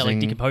decomposing. like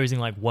decomposing,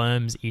 like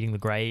worms eating the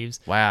graves.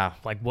 Wow.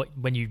 Like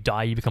when you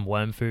die, you become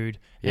worm food.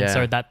 And Yeah.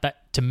 so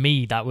that to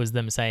me, that was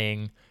them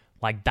saying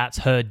like that's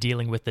her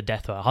dealing with the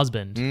death of her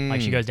husband.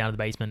 Like she goes down to the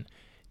basement,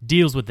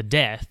 deals with the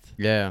death,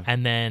 Yeah.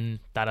 and then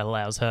that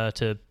allows her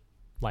to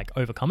like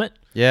overcome it.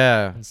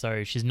 Yeah. And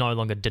so she's no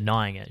longer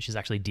denying it; she's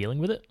actually dealing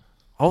with it.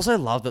 I also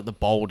love that the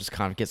bowl just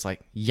kind of gets like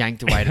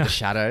yanked away to the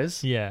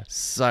shadows. Yeah.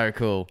 So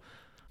cool.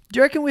 Do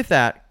you reckon with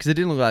that, because it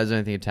didn't look like there was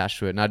anything attached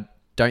to it, and I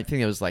don't think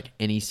there was like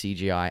any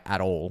CGI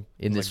at all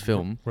in this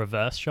film.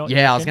 Reverse shot. you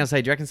Yeah, I was reckon? going to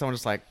say, do you reckon someone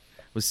just like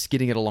was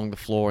skidding it along the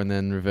floor and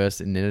then reversed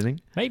it in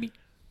editing? Maybe.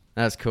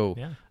 That's cool.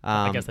 Yeah.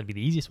 I guess that'd be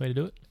the easiest way to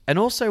do it. And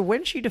also,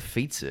 when she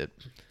defeats it,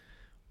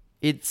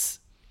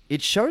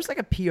 it shows like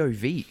a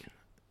POV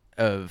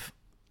of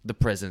the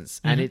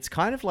presence, and it's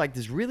kind of like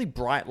this really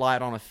bright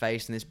light on her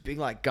face and this big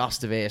like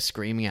gust of air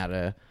screaming at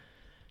her.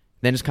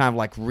 Then just kind of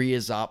like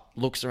rears up,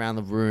 looks around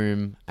the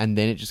room, and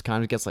then it just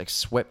kind of gets like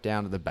swept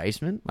down to the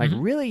basement. Like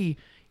really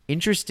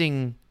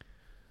interesting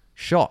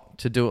shot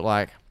to do it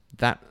like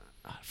that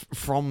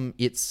from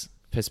its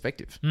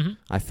perspective.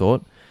 I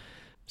thought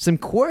some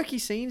quirky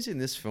scenes in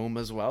this film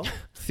as well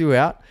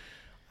throughout.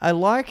 I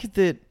like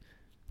that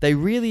they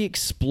really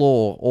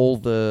explore all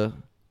the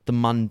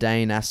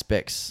mundane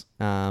aspects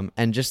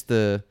and just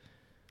the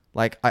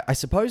like I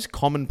suppose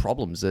common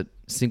problems that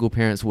single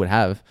parents would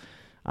have.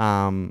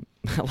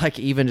 Like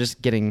even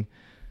just getting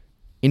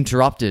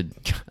interrupted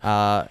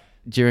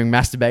during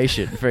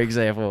masturbation, for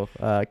example.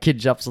 Kid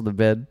jumps on the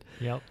bed.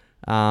 Yep.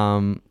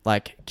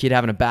 Like kid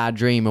having a bad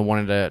dream and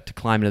wanted to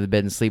climb into the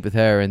bed and sleep with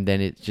her, and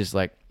then it's just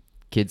like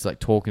kid's like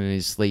talking in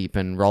his sleep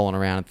and rolling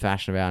around and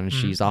thrashing about, and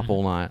she's up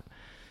all night.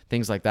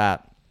 Things like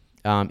that.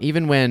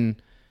 Even when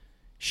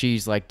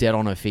she's like dead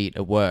on her feet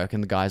at work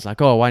and the guy's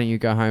like, oh, why don't you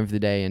go home for the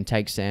day and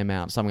take Sam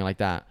out, something like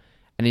that.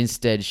 And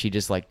instead, she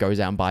just like goes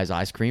out and buys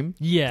ice cream.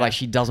 Yeah. Like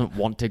she doesn't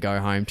want to go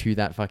home to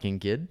that fucking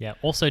kid. Yeah.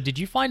 Also, did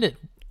you find it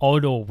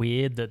odd or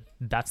weird that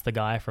that's the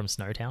guy from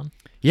Snowtown?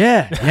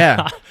 Yeah.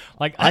 Yeah.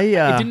 Like,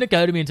 it didn't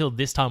occur to me until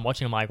this time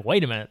watching. I'm like,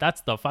 wait a minute,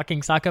 that's the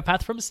fucking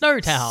psychopath from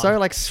Snowtown. So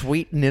like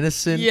sweet and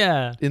innocent.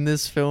 Yeah. In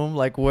this film,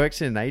 like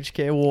works in an aged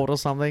care ward or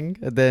something.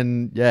 And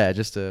then, yeah,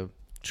 just a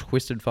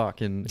twisted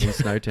fuck in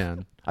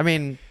Snowtown. I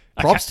mean,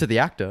 props to the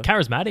actor.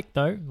 Charismatic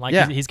though, like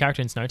Yeah. his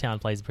character in Snowtown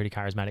plays a pretty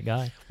charismatic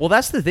guy. Well,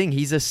 that's the thing.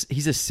 He's a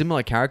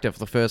similar character for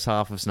the first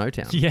half of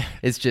Snowtown. Yeah.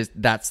 It's just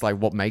that's like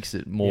what makes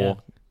it more.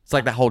 Yeah. It's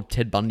like that whole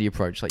Ted Bundy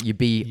approach. Like you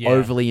be Yeah.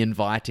 overly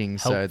inviting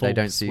so Helpful, they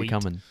don't see you sweet.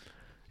 coming.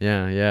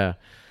 Yeah,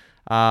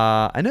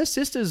 yeah. And her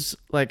sister's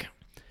like,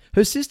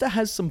 her sister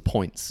has some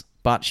points,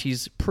 but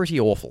she's pretty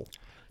awful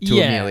to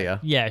Amelia.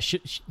 Yeah,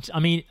 I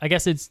mean, I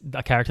guess it's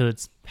a character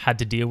that's had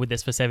to deal with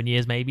this for 7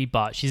 years, maybe,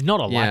 but she's not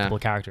a likable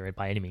character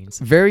by any means.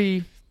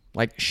 Very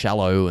like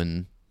shallow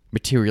and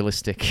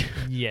materialistic.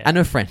 Yeah. And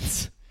her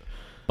friends.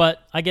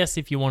 But I guess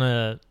if you want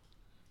to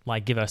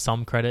like give her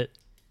some credit,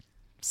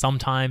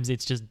 sometimes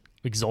it's just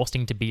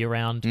exhausting to be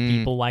around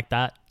people like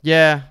that.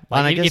 Yeah. Like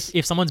and I guess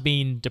if someone's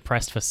been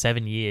depressed for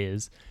 7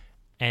 years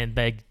and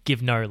they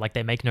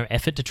they make no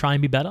effort to try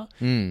and be better,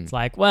 it's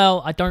like,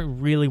 well, I don't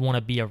really want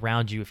to be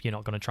around you if you're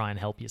not going to try and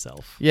help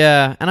yourself.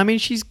 yeah, and I mean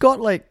she's got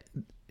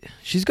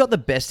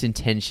the best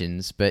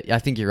intentions, but I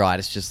think you're right.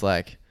 It's just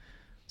like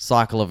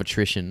cycle of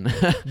attrition.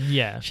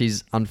 Yeah.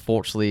 She's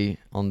unfortunately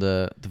on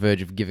the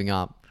verge of giving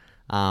up,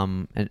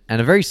 and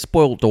a very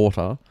spoiled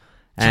daughter.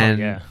 And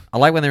yeah. I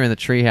like when they're in the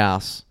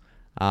treehouse,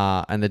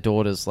 and the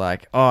daughter's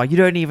like, "Oh, you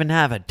don't even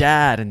have a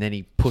dad," and then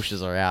he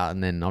pushes her out,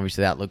 and then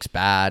obviously that looks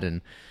bad,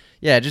 and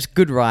yeah, just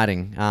good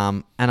writing.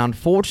 And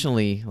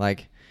unfortunately,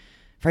 like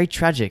very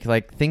tragic,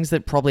 like things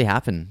that probably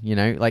happen. You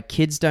know, like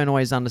kids don't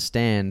always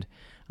understand.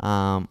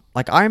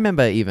 Like I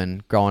remember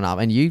even growing up,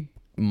 and you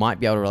might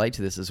be able to relate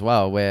to this as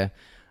well, where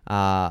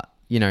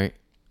you know,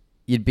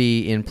 you'd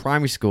be in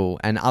primary school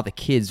and other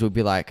kids would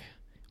be like,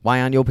 why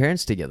aren't your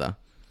parents together?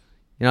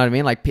 You know what I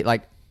mean?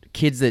 Like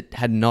kids that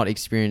had not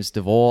experienced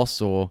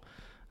divorce or,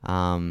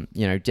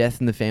 you know, death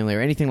in the family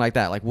or anything like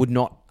that, like would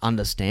not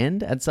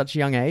understand at such a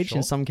young age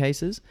in some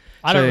cases.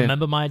 I don't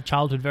remember my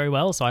childhood very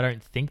well, so I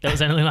don't think there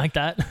was anything like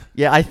that.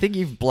 Yeah, I think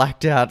you've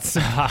blacked out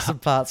some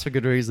parts for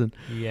good reason.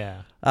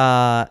 Yeah.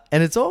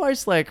 And it's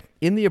almost like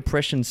in the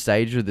oppression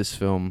stage of this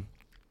film,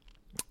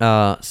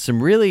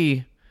 some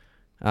really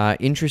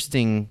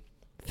interesting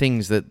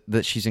things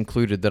that she's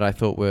included that I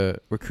thought were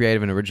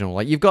creative and original.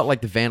 Like, you've got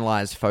like the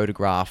vandalized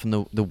photograph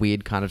and the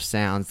weird kind of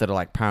sounds that are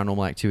like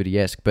Paranormal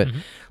Activity-esque, but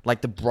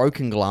like the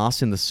broken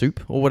glass in the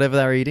soup or whatever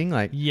they're eating,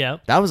 like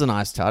that was a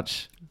nice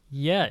touch.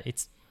 Yeah,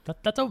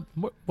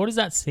 what does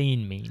that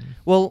scene mean?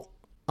 Well,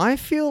 I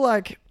feel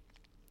like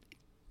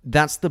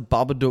that's the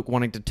Babadook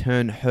wanting to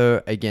turn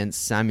her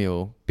against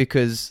Samuel,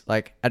 because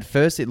like at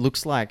first it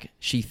looks like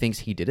she thinks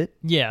he did it.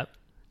 Yeah.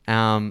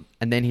 And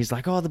then he's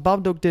like, "Oh, the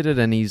Babadook did it,"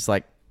 and he's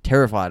like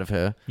terrified of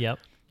her. Yep.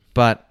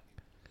 But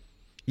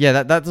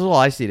yeah, that's all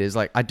I see it is.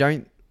 Like, I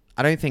don't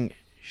think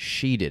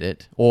she did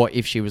it, or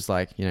if she was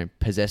like,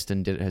 possessed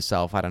and did it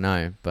herself. I don't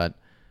know, but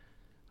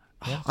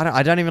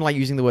I don't even like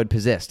using the word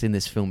possessed in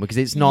this film, because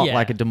it's not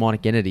like a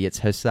demonic entity; it's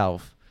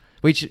herself.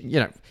 Which,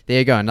 there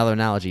you go, another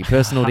analogy: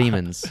 personal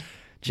demons.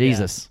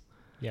 Jesus.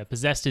 Yeah,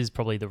 possessed is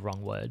probably the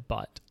wrong word,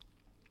 but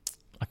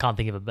I can't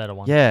think of a better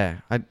one. Yeah,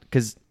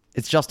 because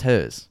it's just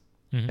hers.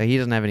 Like, he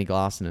doesn't have any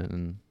glass in it,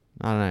 and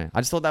I don't know.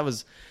 I just thought that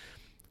was...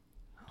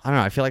 I don't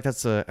know. I feel like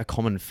that's a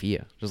common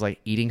fear. Just like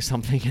eating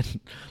something and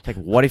like,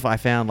 what if I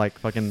found like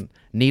fucking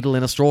needle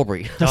in a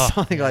strawberry or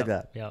something like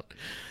that. Yep.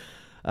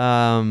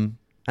 And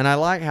I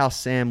like how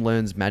Sam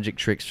learns magic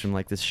tricks from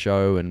like this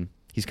show, and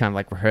he's kind of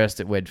like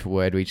rehearsed it word for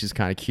word, which is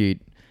kind of cute.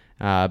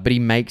 But he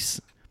makes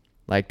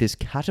like this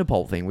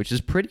catapult thing, which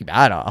is pretty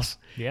badass.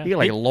 Yeah. You get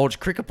like large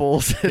cricket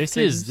balls. This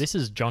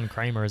is John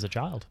Kramer as a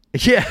child.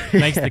 Yeah.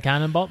 Makes the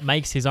cannonball,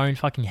 makes his own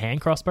fucking hand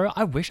crossbow.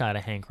 I wish I had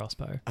a hand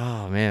crossbow.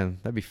 Oh man,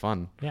 that'd be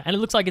fun. Yeah, and it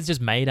looks like it's just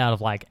made out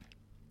of like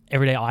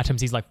everyday items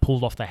he's like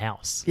pulled off the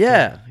house.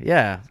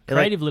 Yeah.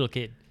 Creative little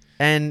kid.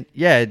 And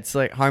yeah, it's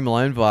like Home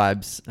Alone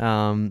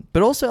vibes.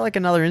 But also like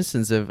another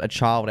instance of a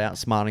child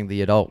outsmarting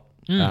the adult.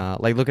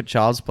 Like, look at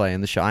Child's Play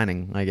and The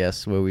Shining, I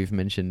guess, where we've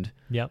mentioned.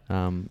 Yep.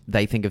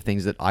 They think of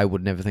things that I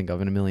would never think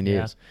of in a million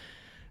years.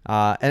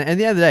 And at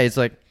the end of the day, it's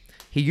like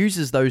he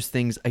uses those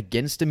things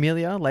against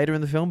Amelia later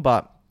in the film,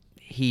 but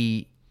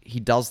he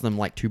does them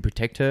like to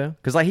protect her,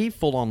 because like he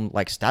full on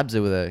like stabs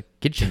her with a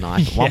kitchen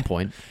knife at one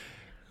point.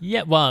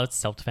 Yeah, well, it's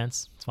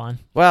self-defense. It's fine.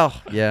 Well,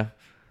 yeah.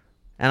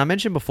 And I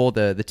mentioned before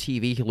the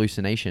TV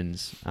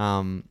hallucinations.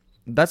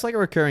 That's like a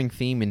recurring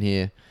theme in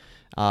here.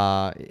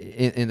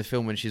 In the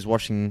film when she's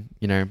watching,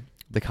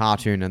 the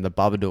cartoon and the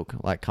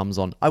Babadook like comes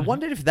on. I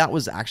wondered if that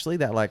was actually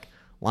that like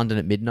London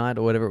at Midnight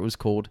or whatever it was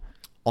called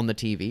on the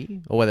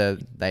TV, or whether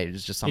it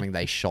was just something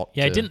they shot.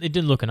 Yeah, it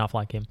didn't look enough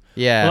like him.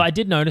 Yeah. Well, I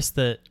did notice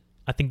that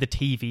I think the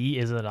TV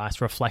is a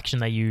nice reflection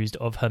they used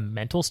of her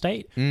mental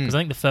state, because I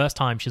think the first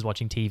time she's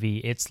watching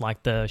TV, it's like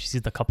she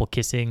sees the couple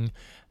kissing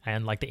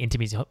and like the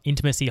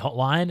intimacy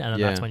hotline, and then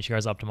that's when she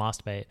goes up to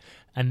masturbate.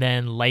 And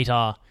then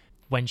later,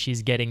 when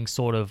she's getting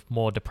sort of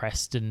more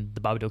depressed and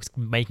the Babadook's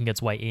making its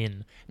way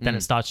in, then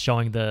it starts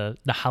showing the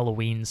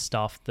Halloween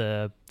stuff,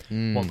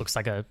 what looks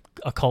like a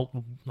occult,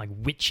 like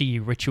witchy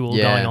ritual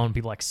going on,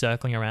 people like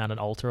circling around an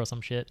altar or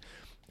some shit,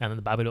 and then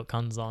the Babadook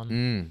comes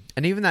on.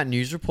 And even that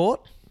news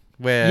report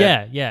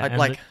where...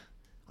 Yeah.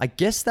 I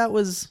guess that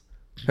was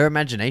her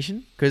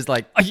imagination, because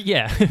like...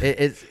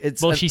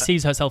 it's she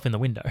sees herself in the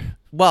window.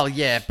 Well,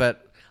 yeah,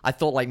 but... I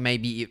thought like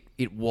maybe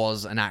it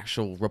was an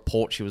actual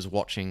report she was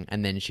watching,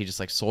 and then she just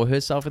like saw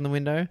herself in the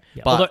window.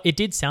 Yeah, but although it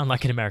did sound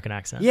like an American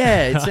accent.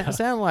 Yeah, it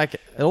sounded like,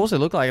 it also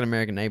looked like an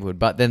American neighborhood.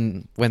 But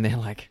then when they're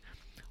like,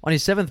 on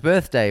his 7th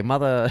birthday,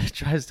 mother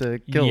tries to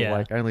kill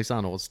like only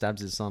son, or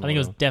stabs his son. I think it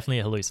was definitely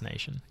a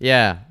hallucination.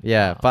 Yeah.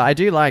 But I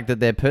do like that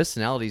their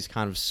personalities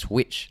kind of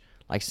switch,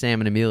 like Sam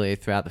and Amelia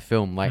throughout the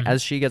film. Like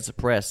as she gets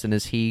suppressed and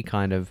as he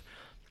kind of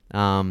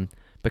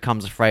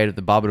becomes afraid of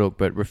the Babadook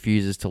but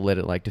refuses to let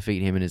it like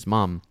defeat him and his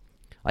mum.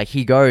 Like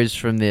he goes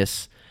from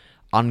this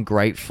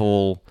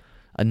ungrateful,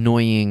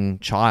 annoying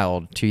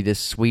child to this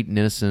sweet and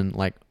innocent,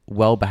 like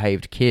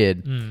well-behaved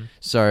kid.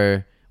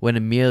 So when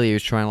Amelia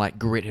is trying to like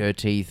grit her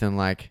teeth and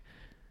like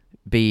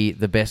be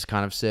the best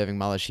kind of serving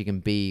mother she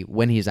can be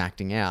when he's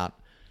acting out,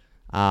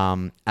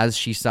 as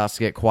she starts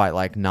to get quite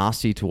like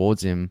nasty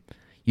towards him,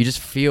 you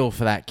just feel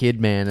for that kid,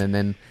 man. And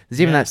then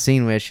there's even that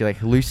scene where she like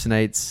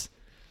hallucinates.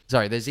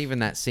 Sorry, there's even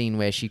that scene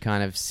where she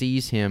kind of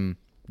sees him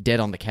dead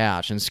on the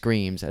couch and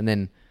screams, and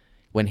then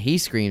when he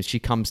screams, she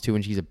comes to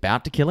and she's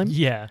about to kill him.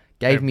 Yeah.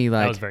 Gave me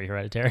like... That was very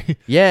Hereditary.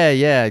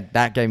 Yeah.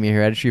 That gave me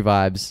Hereditary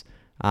vibes.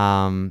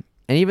 And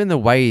even the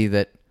way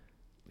that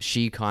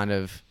she kind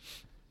of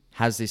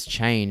has this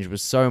change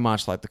was so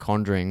much like The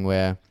Conjuring,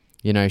 where,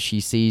 she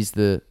sees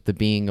the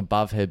being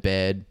above her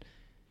bed.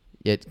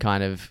 It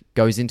kind of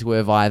goes into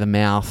her via the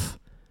mouth,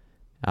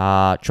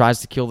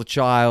 tries to kill the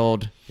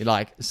child.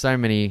 Like, so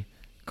many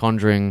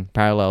Conjuring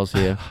parallels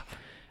here.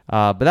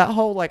 But that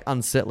whole like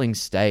unsettling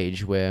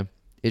stage where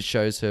it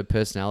shows her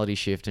personality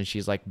shift and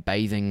she's like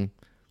bathing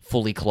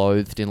fully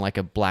clothed in like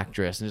a black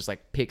dress and just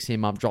like picks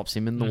him up, drops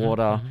him in the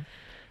water.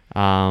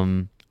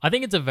 I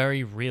think it's a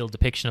very real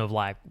depiction of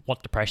like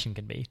what depression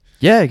can be.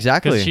 Yeah,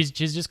 exactly. Because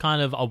she's just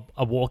kind of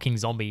a walking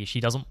zombie.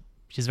 She's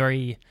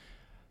very...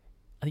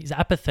 I think is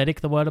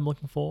apathetic the word I'm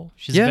looking for.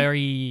 She's Yeah,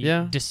 very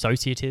yeah.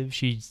 dissociative.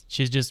 She's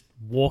just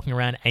walking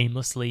around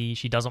aimlessly.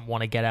 She doesn't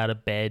want to get out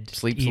of bed,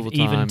 Sleeps all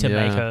the even time, to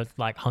yeah. make her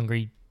like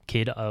hungry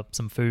kid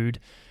some food.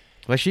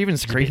 Like she even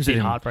screams at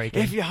him,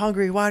 heartbreaking. "If you're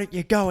hungry, why don't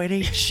you go and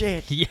eat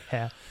shit?"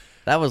 Yeah,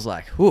 That was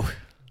like, whew,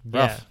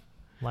 rough.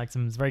 like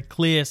some very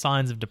clear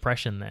signs of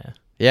depression there.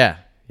 Yeah,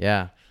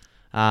 yeah.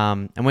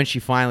 And when she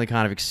finally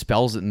kind of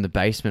expels it in the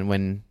basement,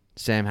 when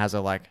Sam has her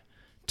like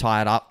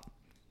tied up,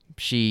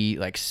 she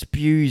like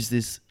spews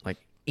this like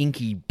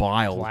inky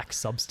bile. Black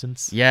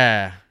substance.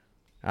 Yeah.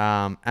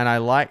 And I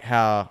like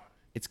how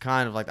it's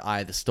kind of like the eye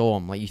of the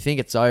storm. Like you think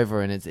it's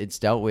over and it's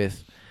dealt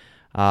with.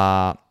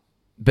 But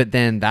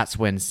then that's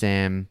when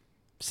Sam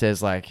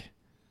says like,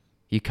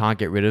 you can't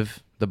get rid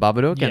of the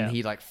Babadook. Yeah. And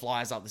he like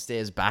flies up the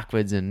stairs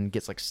backwards and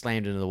gets like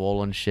slammed into the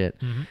wall and shit.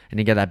 Mm-hmm. And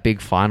you get that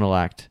big final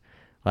act.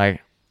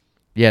 Like,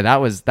 yeah, that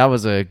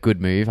was a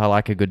good move. I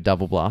like a good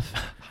double bluff.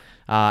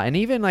 And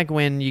even like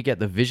when you get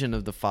the vision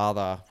of the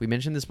father, we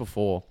mentioned this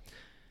before.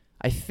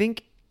 I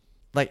think,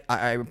 like,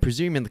 I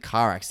presume in the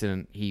car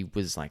accident he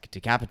was like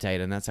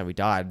decapitated, and that's how he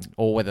died,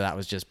 or whether that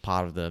was just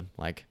part of the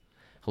like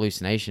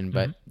hallucination.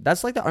 But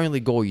that's like the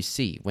only gore you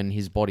see when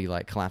his body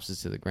like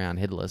collapses to the ground,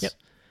 headless. Yep.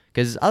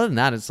 Because other than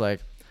that, it's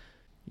like,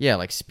 yeah,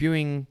 like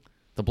spewing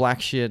the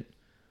black shit.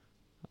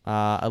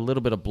 A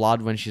little bit of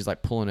blood when she's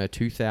like pulling her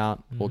tooth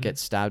out or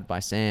gets stabbed by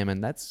Sam,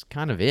 and that's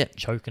kind of it.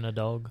 Choking a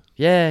dog.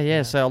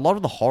 Yeah. So a lot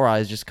of the horror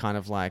is just kind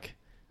of like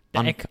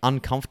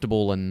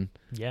uncomfortable and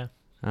yeah.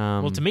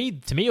 Well, to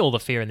me, all the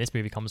fear in this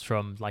movie comes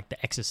from like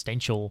the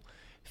existential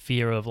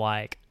fear of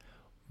like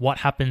what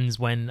happens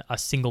when a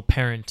single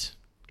parent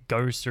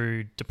goes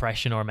through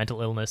depression or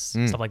mental illness,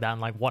 stuff like that,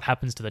 and like what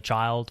happens to the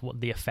child, what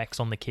the effects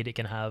on the kid it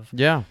can have.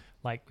 Yeah.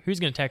 Like who's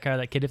going to take care of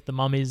that kid if the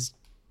mum is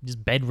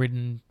just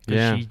bedridden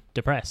because she's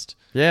depressed?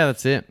 Yeah,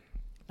 that's it.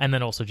 And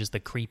then also just the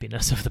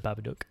creepiness of the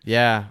Babadook.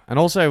 Yeah. And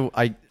also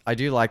I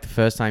do like the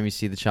first time you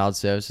see the child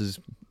services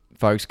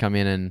folks come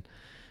in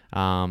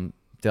and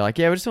they're like,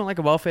 yeah, we just want like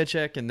a welfare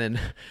check. And then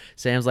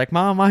Sam's like,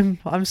 Mom,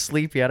 I'm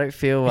sleepy. I don't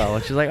feel well.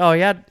 And she's like,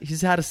 oh,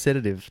 he's had a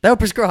sedative. They were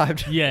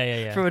prescribed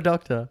Yeah. from a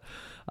doctor.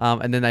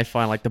 And then they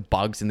find like the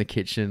bugs in the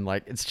kitchen.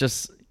 Like it's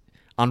just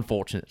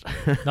unfortunate.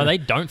 No, they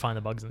don't find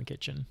the bugs in the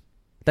kitchen.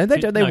 They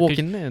walk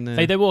in there. And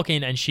they walk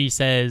in and she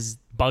says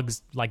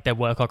bugs, like there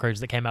were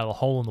cockroaches that came out of the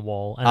hole in the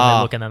wall. And then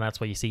they look and then that's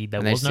where you see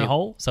there was no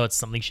hole. So it's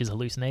something she's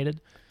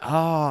hallucinated.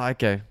 Oh,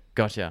 okay.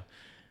 Gotcha.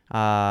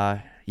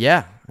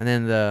 Yeah. And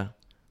then the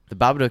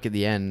Babadook at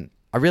the end,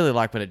 I really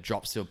like when it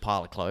drops to a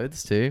pile of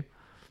clothes too.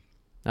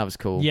 That was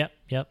cool. Yep.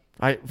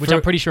 Which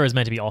I'm pretty sure is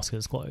meant to be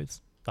Oscar's clothes,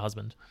 the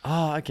husband.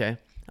 Oh, okay.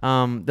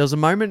 There was a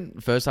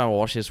moment first time I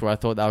watched this where I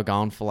thought they were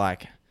going for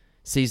like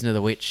Season of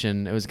the Witch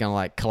and it was going to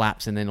like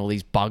collapse and then all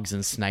these bugs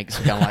and snakes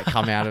were going to like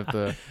come out of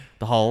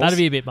the holes. That'd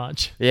be a bit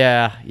much.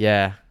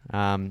 Yeah.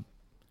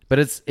 But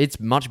it's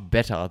much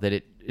better that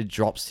it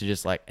drops to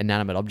just like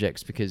inanimate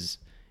objects because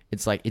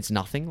it's like, it's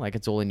nothing. Like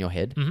it's all in your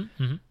head.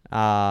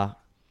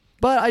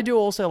 But I do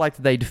also like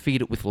that they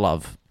defeat it with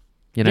love.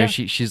 You know,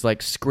 she's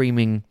like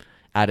screaming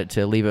at it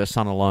to leave her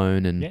son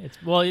alone. And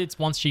it's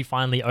once she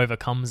finally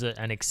overcomes it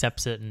and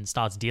accepts it and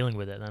starts dealing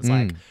with it. And it's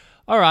like,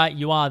 all right,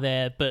 you are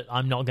there, but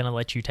I'm not going to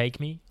let you take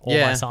me or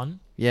my son.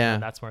 Yeah.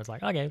 And that's where it's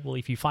like, okay, well,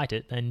 if you fight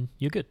it, then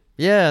you're good.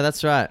 Yeah,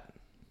 that's right.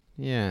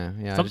 Yeah.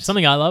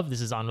 Something I love,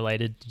 this is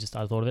unrelated, just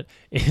I thought of it,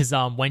 is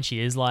when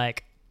she is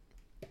like,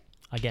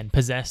 again,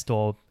 possessed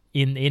or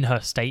in her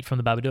state from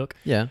the Babadook.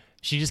 Yeah.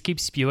 She just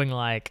keeps spewing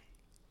like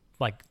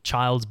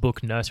child's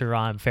book, nursery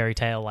rhyme, fairy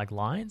tale like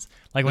lines.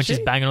 Like when she's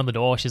banging on the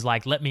door, she's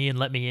like, let me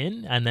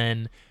in. And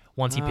then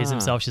once he pisses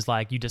himself, she's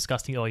like, you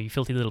disgusting or you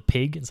filthy little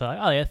pig. And so like,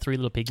 oh yeah, 3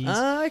 little piggies.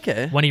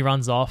 Okay. When he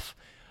runs off,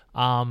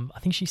 I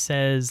think she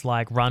says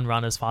like,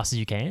 run as fast as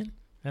you can. And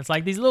it's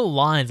like these little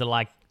lines are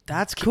like,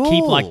 that's cool.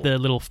 Keep like the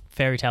little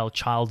fairy tale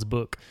child's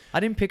book. I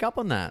didn't pick up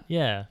on that.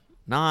 Yeah.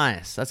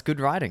 Nice. That's good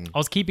writing. I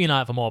was keeping an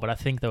eye out for more, but I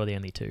think they were the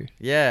only 2.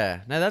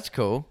 Yeah. No, that's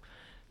cool.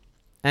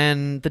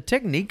 And the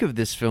technique of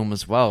this film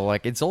as well,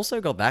 like it's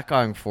also got that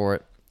going for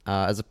it,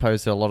 as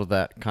opposed to a lot of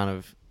that kind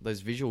of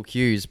those visual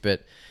cues,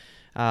 but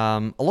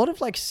a lot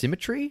of like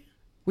symmetry,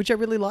 which I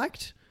really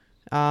liked.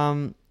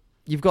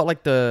 You've got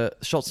like the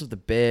shots of the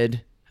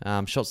bed,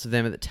 shots of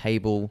them at the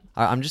table.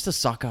 I'm just a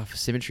sucker for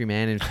symmetry,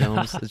 man, in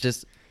films. It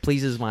just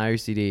pleases my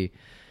OCD.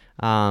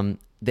 The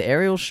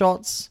aerial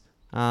shots,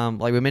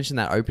 like we mentioned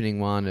that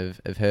opening one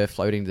of her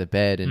floating to the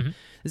bed, and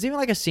there's even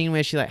like a scene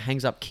where she like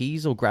hangs up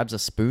keys or grabs a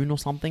spoon or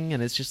something,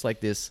 and it's just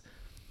like this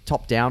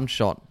top-down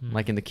shot,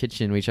 like in the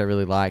kitchen, which I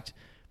really liked.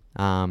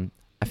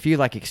 A few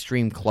like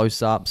extreme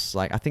close-ups,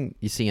 like I think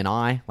you see an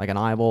eye, like an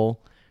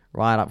eyeball,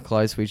 right up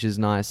close, which is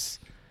nice.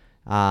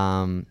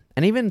 And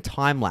even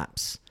time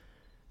lapse.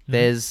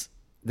 There's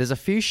a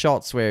few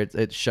shots where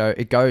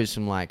it goes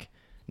from like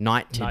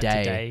night to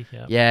day.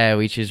 Yeah,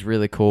 which is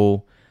really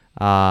cool.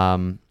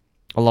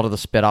 A lot of the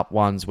sped up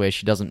ones where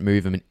she doesn't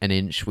move an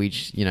inch,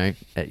 which, you know,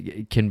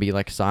 it can be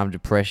like a sign of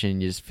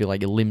depression. You just feel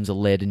like your limbs are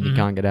lead and you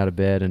can't get out of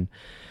bed. And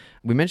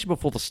we mentioned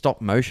before the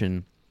stop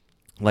motion,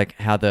 like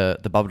how the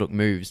Babadook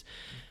moves.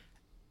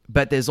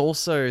 But there's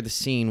also the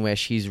scene where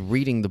she's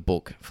reading the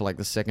book for like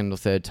the second or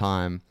third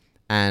time,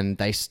 and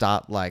they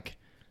start like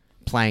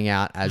playing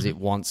out as it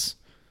wants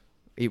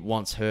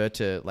her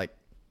to like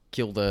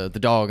kill the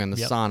dog and the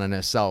son and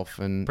herself,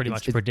 and pretty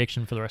much a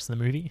prediction for the rest of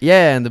the movie.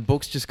 Yeah, and the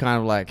book's just kind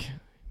of like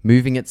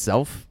moving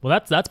itself.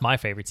 Well, that's my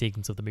favorite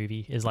sequence of the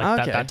movie is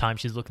like that time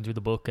she's looking through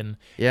the book, and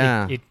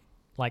it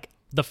like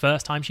the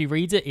first time she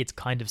reads it, it's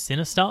kind of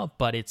sinister,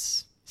 but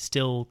it's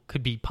still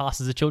could be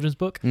passed as a children's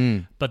book.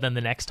 But then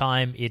the next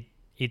time it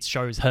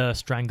shows her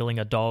strangling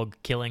a dog,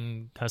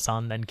 killing her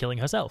son, then killing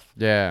herself.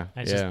 Yeah,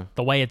 and it's just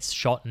the way it's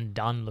shot and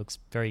done looks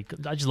very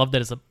good. I just love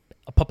that it's a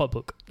pop-up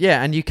book.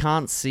 Yeah, and you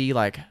can't see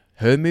like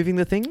her moving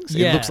the things.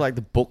 Yeah. It looks like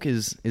the book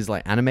is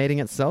like animating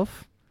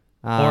itself.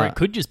 Or it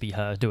could just be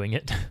her doing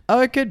it.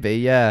 Oh, it could be,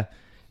 yeah.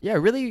 Yeah,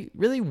 really,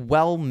 really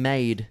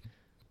well-made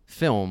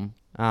film.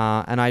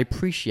 And I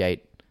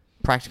appreciate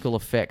practical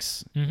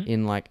effects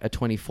in like a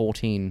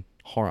 2014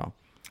 horror.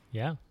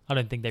 Yeah, I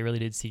don't think they really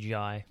did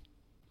CGI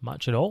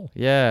much at all.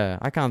 Yeah,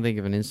 I can't think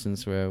of an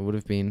instance where it would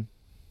have been.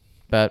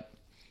 But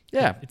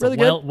yeah, it's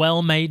really a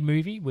well-made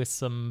movie with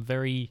some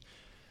very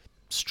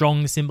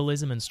strong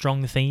symbolism and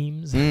strong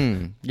themes.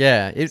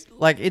 Yeah,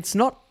 it's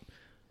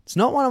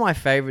not one of my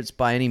favorites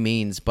by any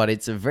means, but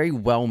it's a very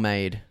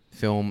well-made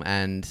film,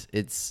 and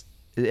it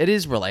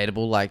is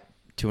relatable, like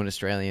to an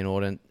Australian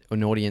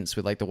audience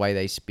with like the way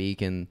they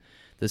speak and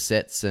the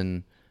sets,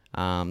 and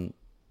on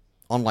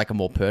like a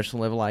more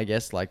personal level, I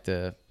guess, like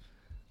the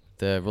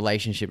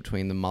relationship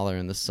between the mother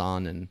and the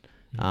son,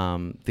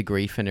 and the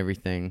grief and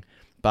everything.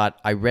 But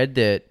I read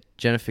that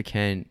Jennifer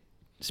Kent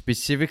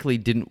specifically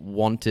didn't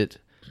want it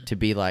to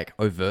be like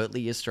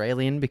overtly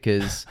Australian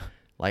because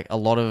like a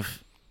lot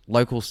of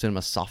local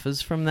cinema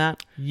suffers from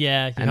that.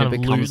 Yeah, you and kind it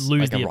of becomes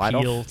lose like the a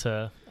write-off. appeal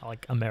to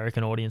like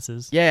American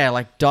audiences. Yeah,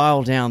 like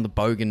dial down the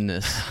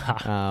boganness.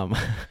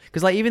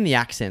 Because like even the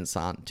accents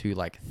aren't too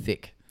like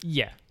thick.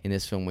 Yeah, in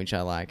this film, which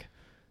I like.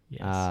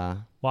 Yes.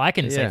 Well, I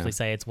can safely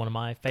say it's one of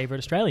my favorite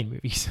Australian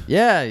movies.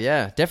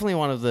 Yeah, definitely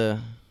one of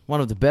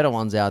the better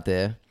ones out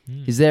there.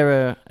 Is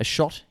there a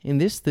shot in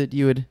this that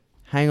you would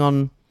hang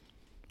on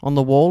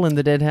the wall in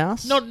the dead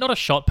house? Not a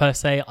shot per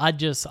se.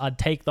 I'd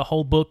take the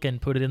whole book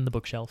and put it in the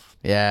bookshelf.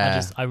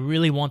 Yeah. I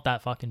really want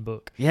that fucking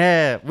book.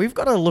 Yeah, we've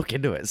got to look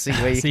into it. See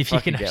where see if you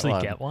can get actually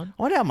one. get one.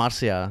 I wonder how much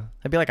they are.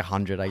 They'd be like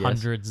 100, I guess.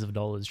 Hundreds of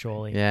dollars,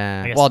 surely.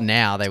 Yeah. Well,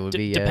 now they would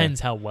be. Depends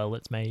how well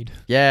it's made.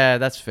 Yeah,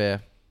 that's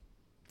fair.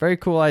 Very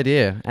cool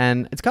idea,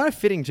 and it's kind of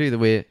fitting too that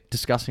we're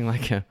discussing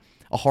like a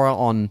horror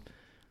on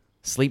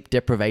sleep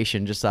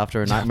deprivation just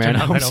after a Nightmare on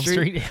Elm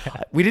Street.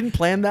 Yeah. We didn't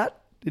plan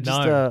that. It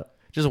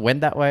just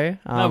went that way.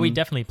 No, we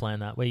definitely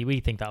planned that.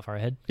 We think that far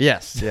ahead.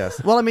 Yes.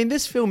 Well, I mean,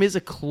 this film is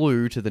a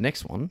clue to the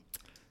next one.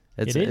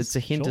 It's a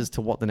hint as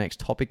to what the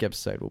next topic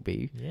episode will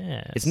be.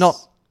 Yeah. It's not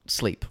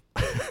sleep.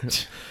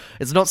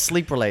 It's not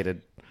sleep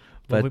related.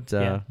 But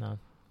well,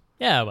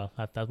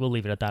 we'll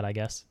leave it at that, I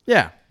guess.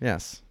 Yeah.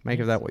 Yes.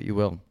 Make of that what you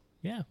will.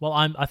 Yeah. Well,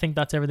 I think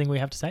that's everything we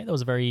have to say. That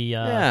was a very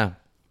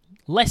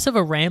less of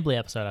a rambly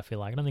episode, I feel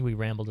like. I don't think we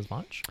rambled as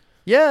much.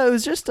 Yeah, it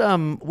was just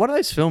one of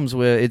those films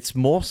where it's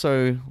more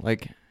so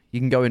like you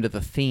can go into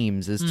the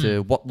themes as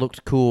to what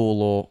looked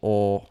cool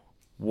or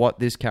what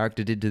this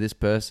character did to this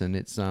person.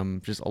 It's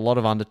just a lot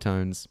of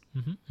undertones.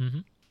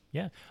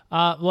 Yeah.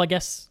 Well, I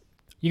guess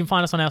you can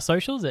find us on our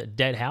socials at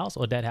Deadhouse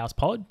or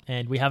DeadhousePod,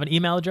 and we have an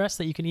email address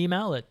that you can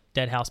email at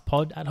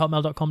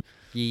deadhousepod@hotmail.com.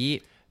 Yeah.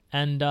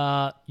 And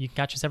you can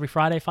catch us every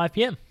Friday, 5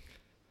 p.m.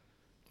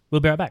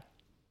 We'll be right back.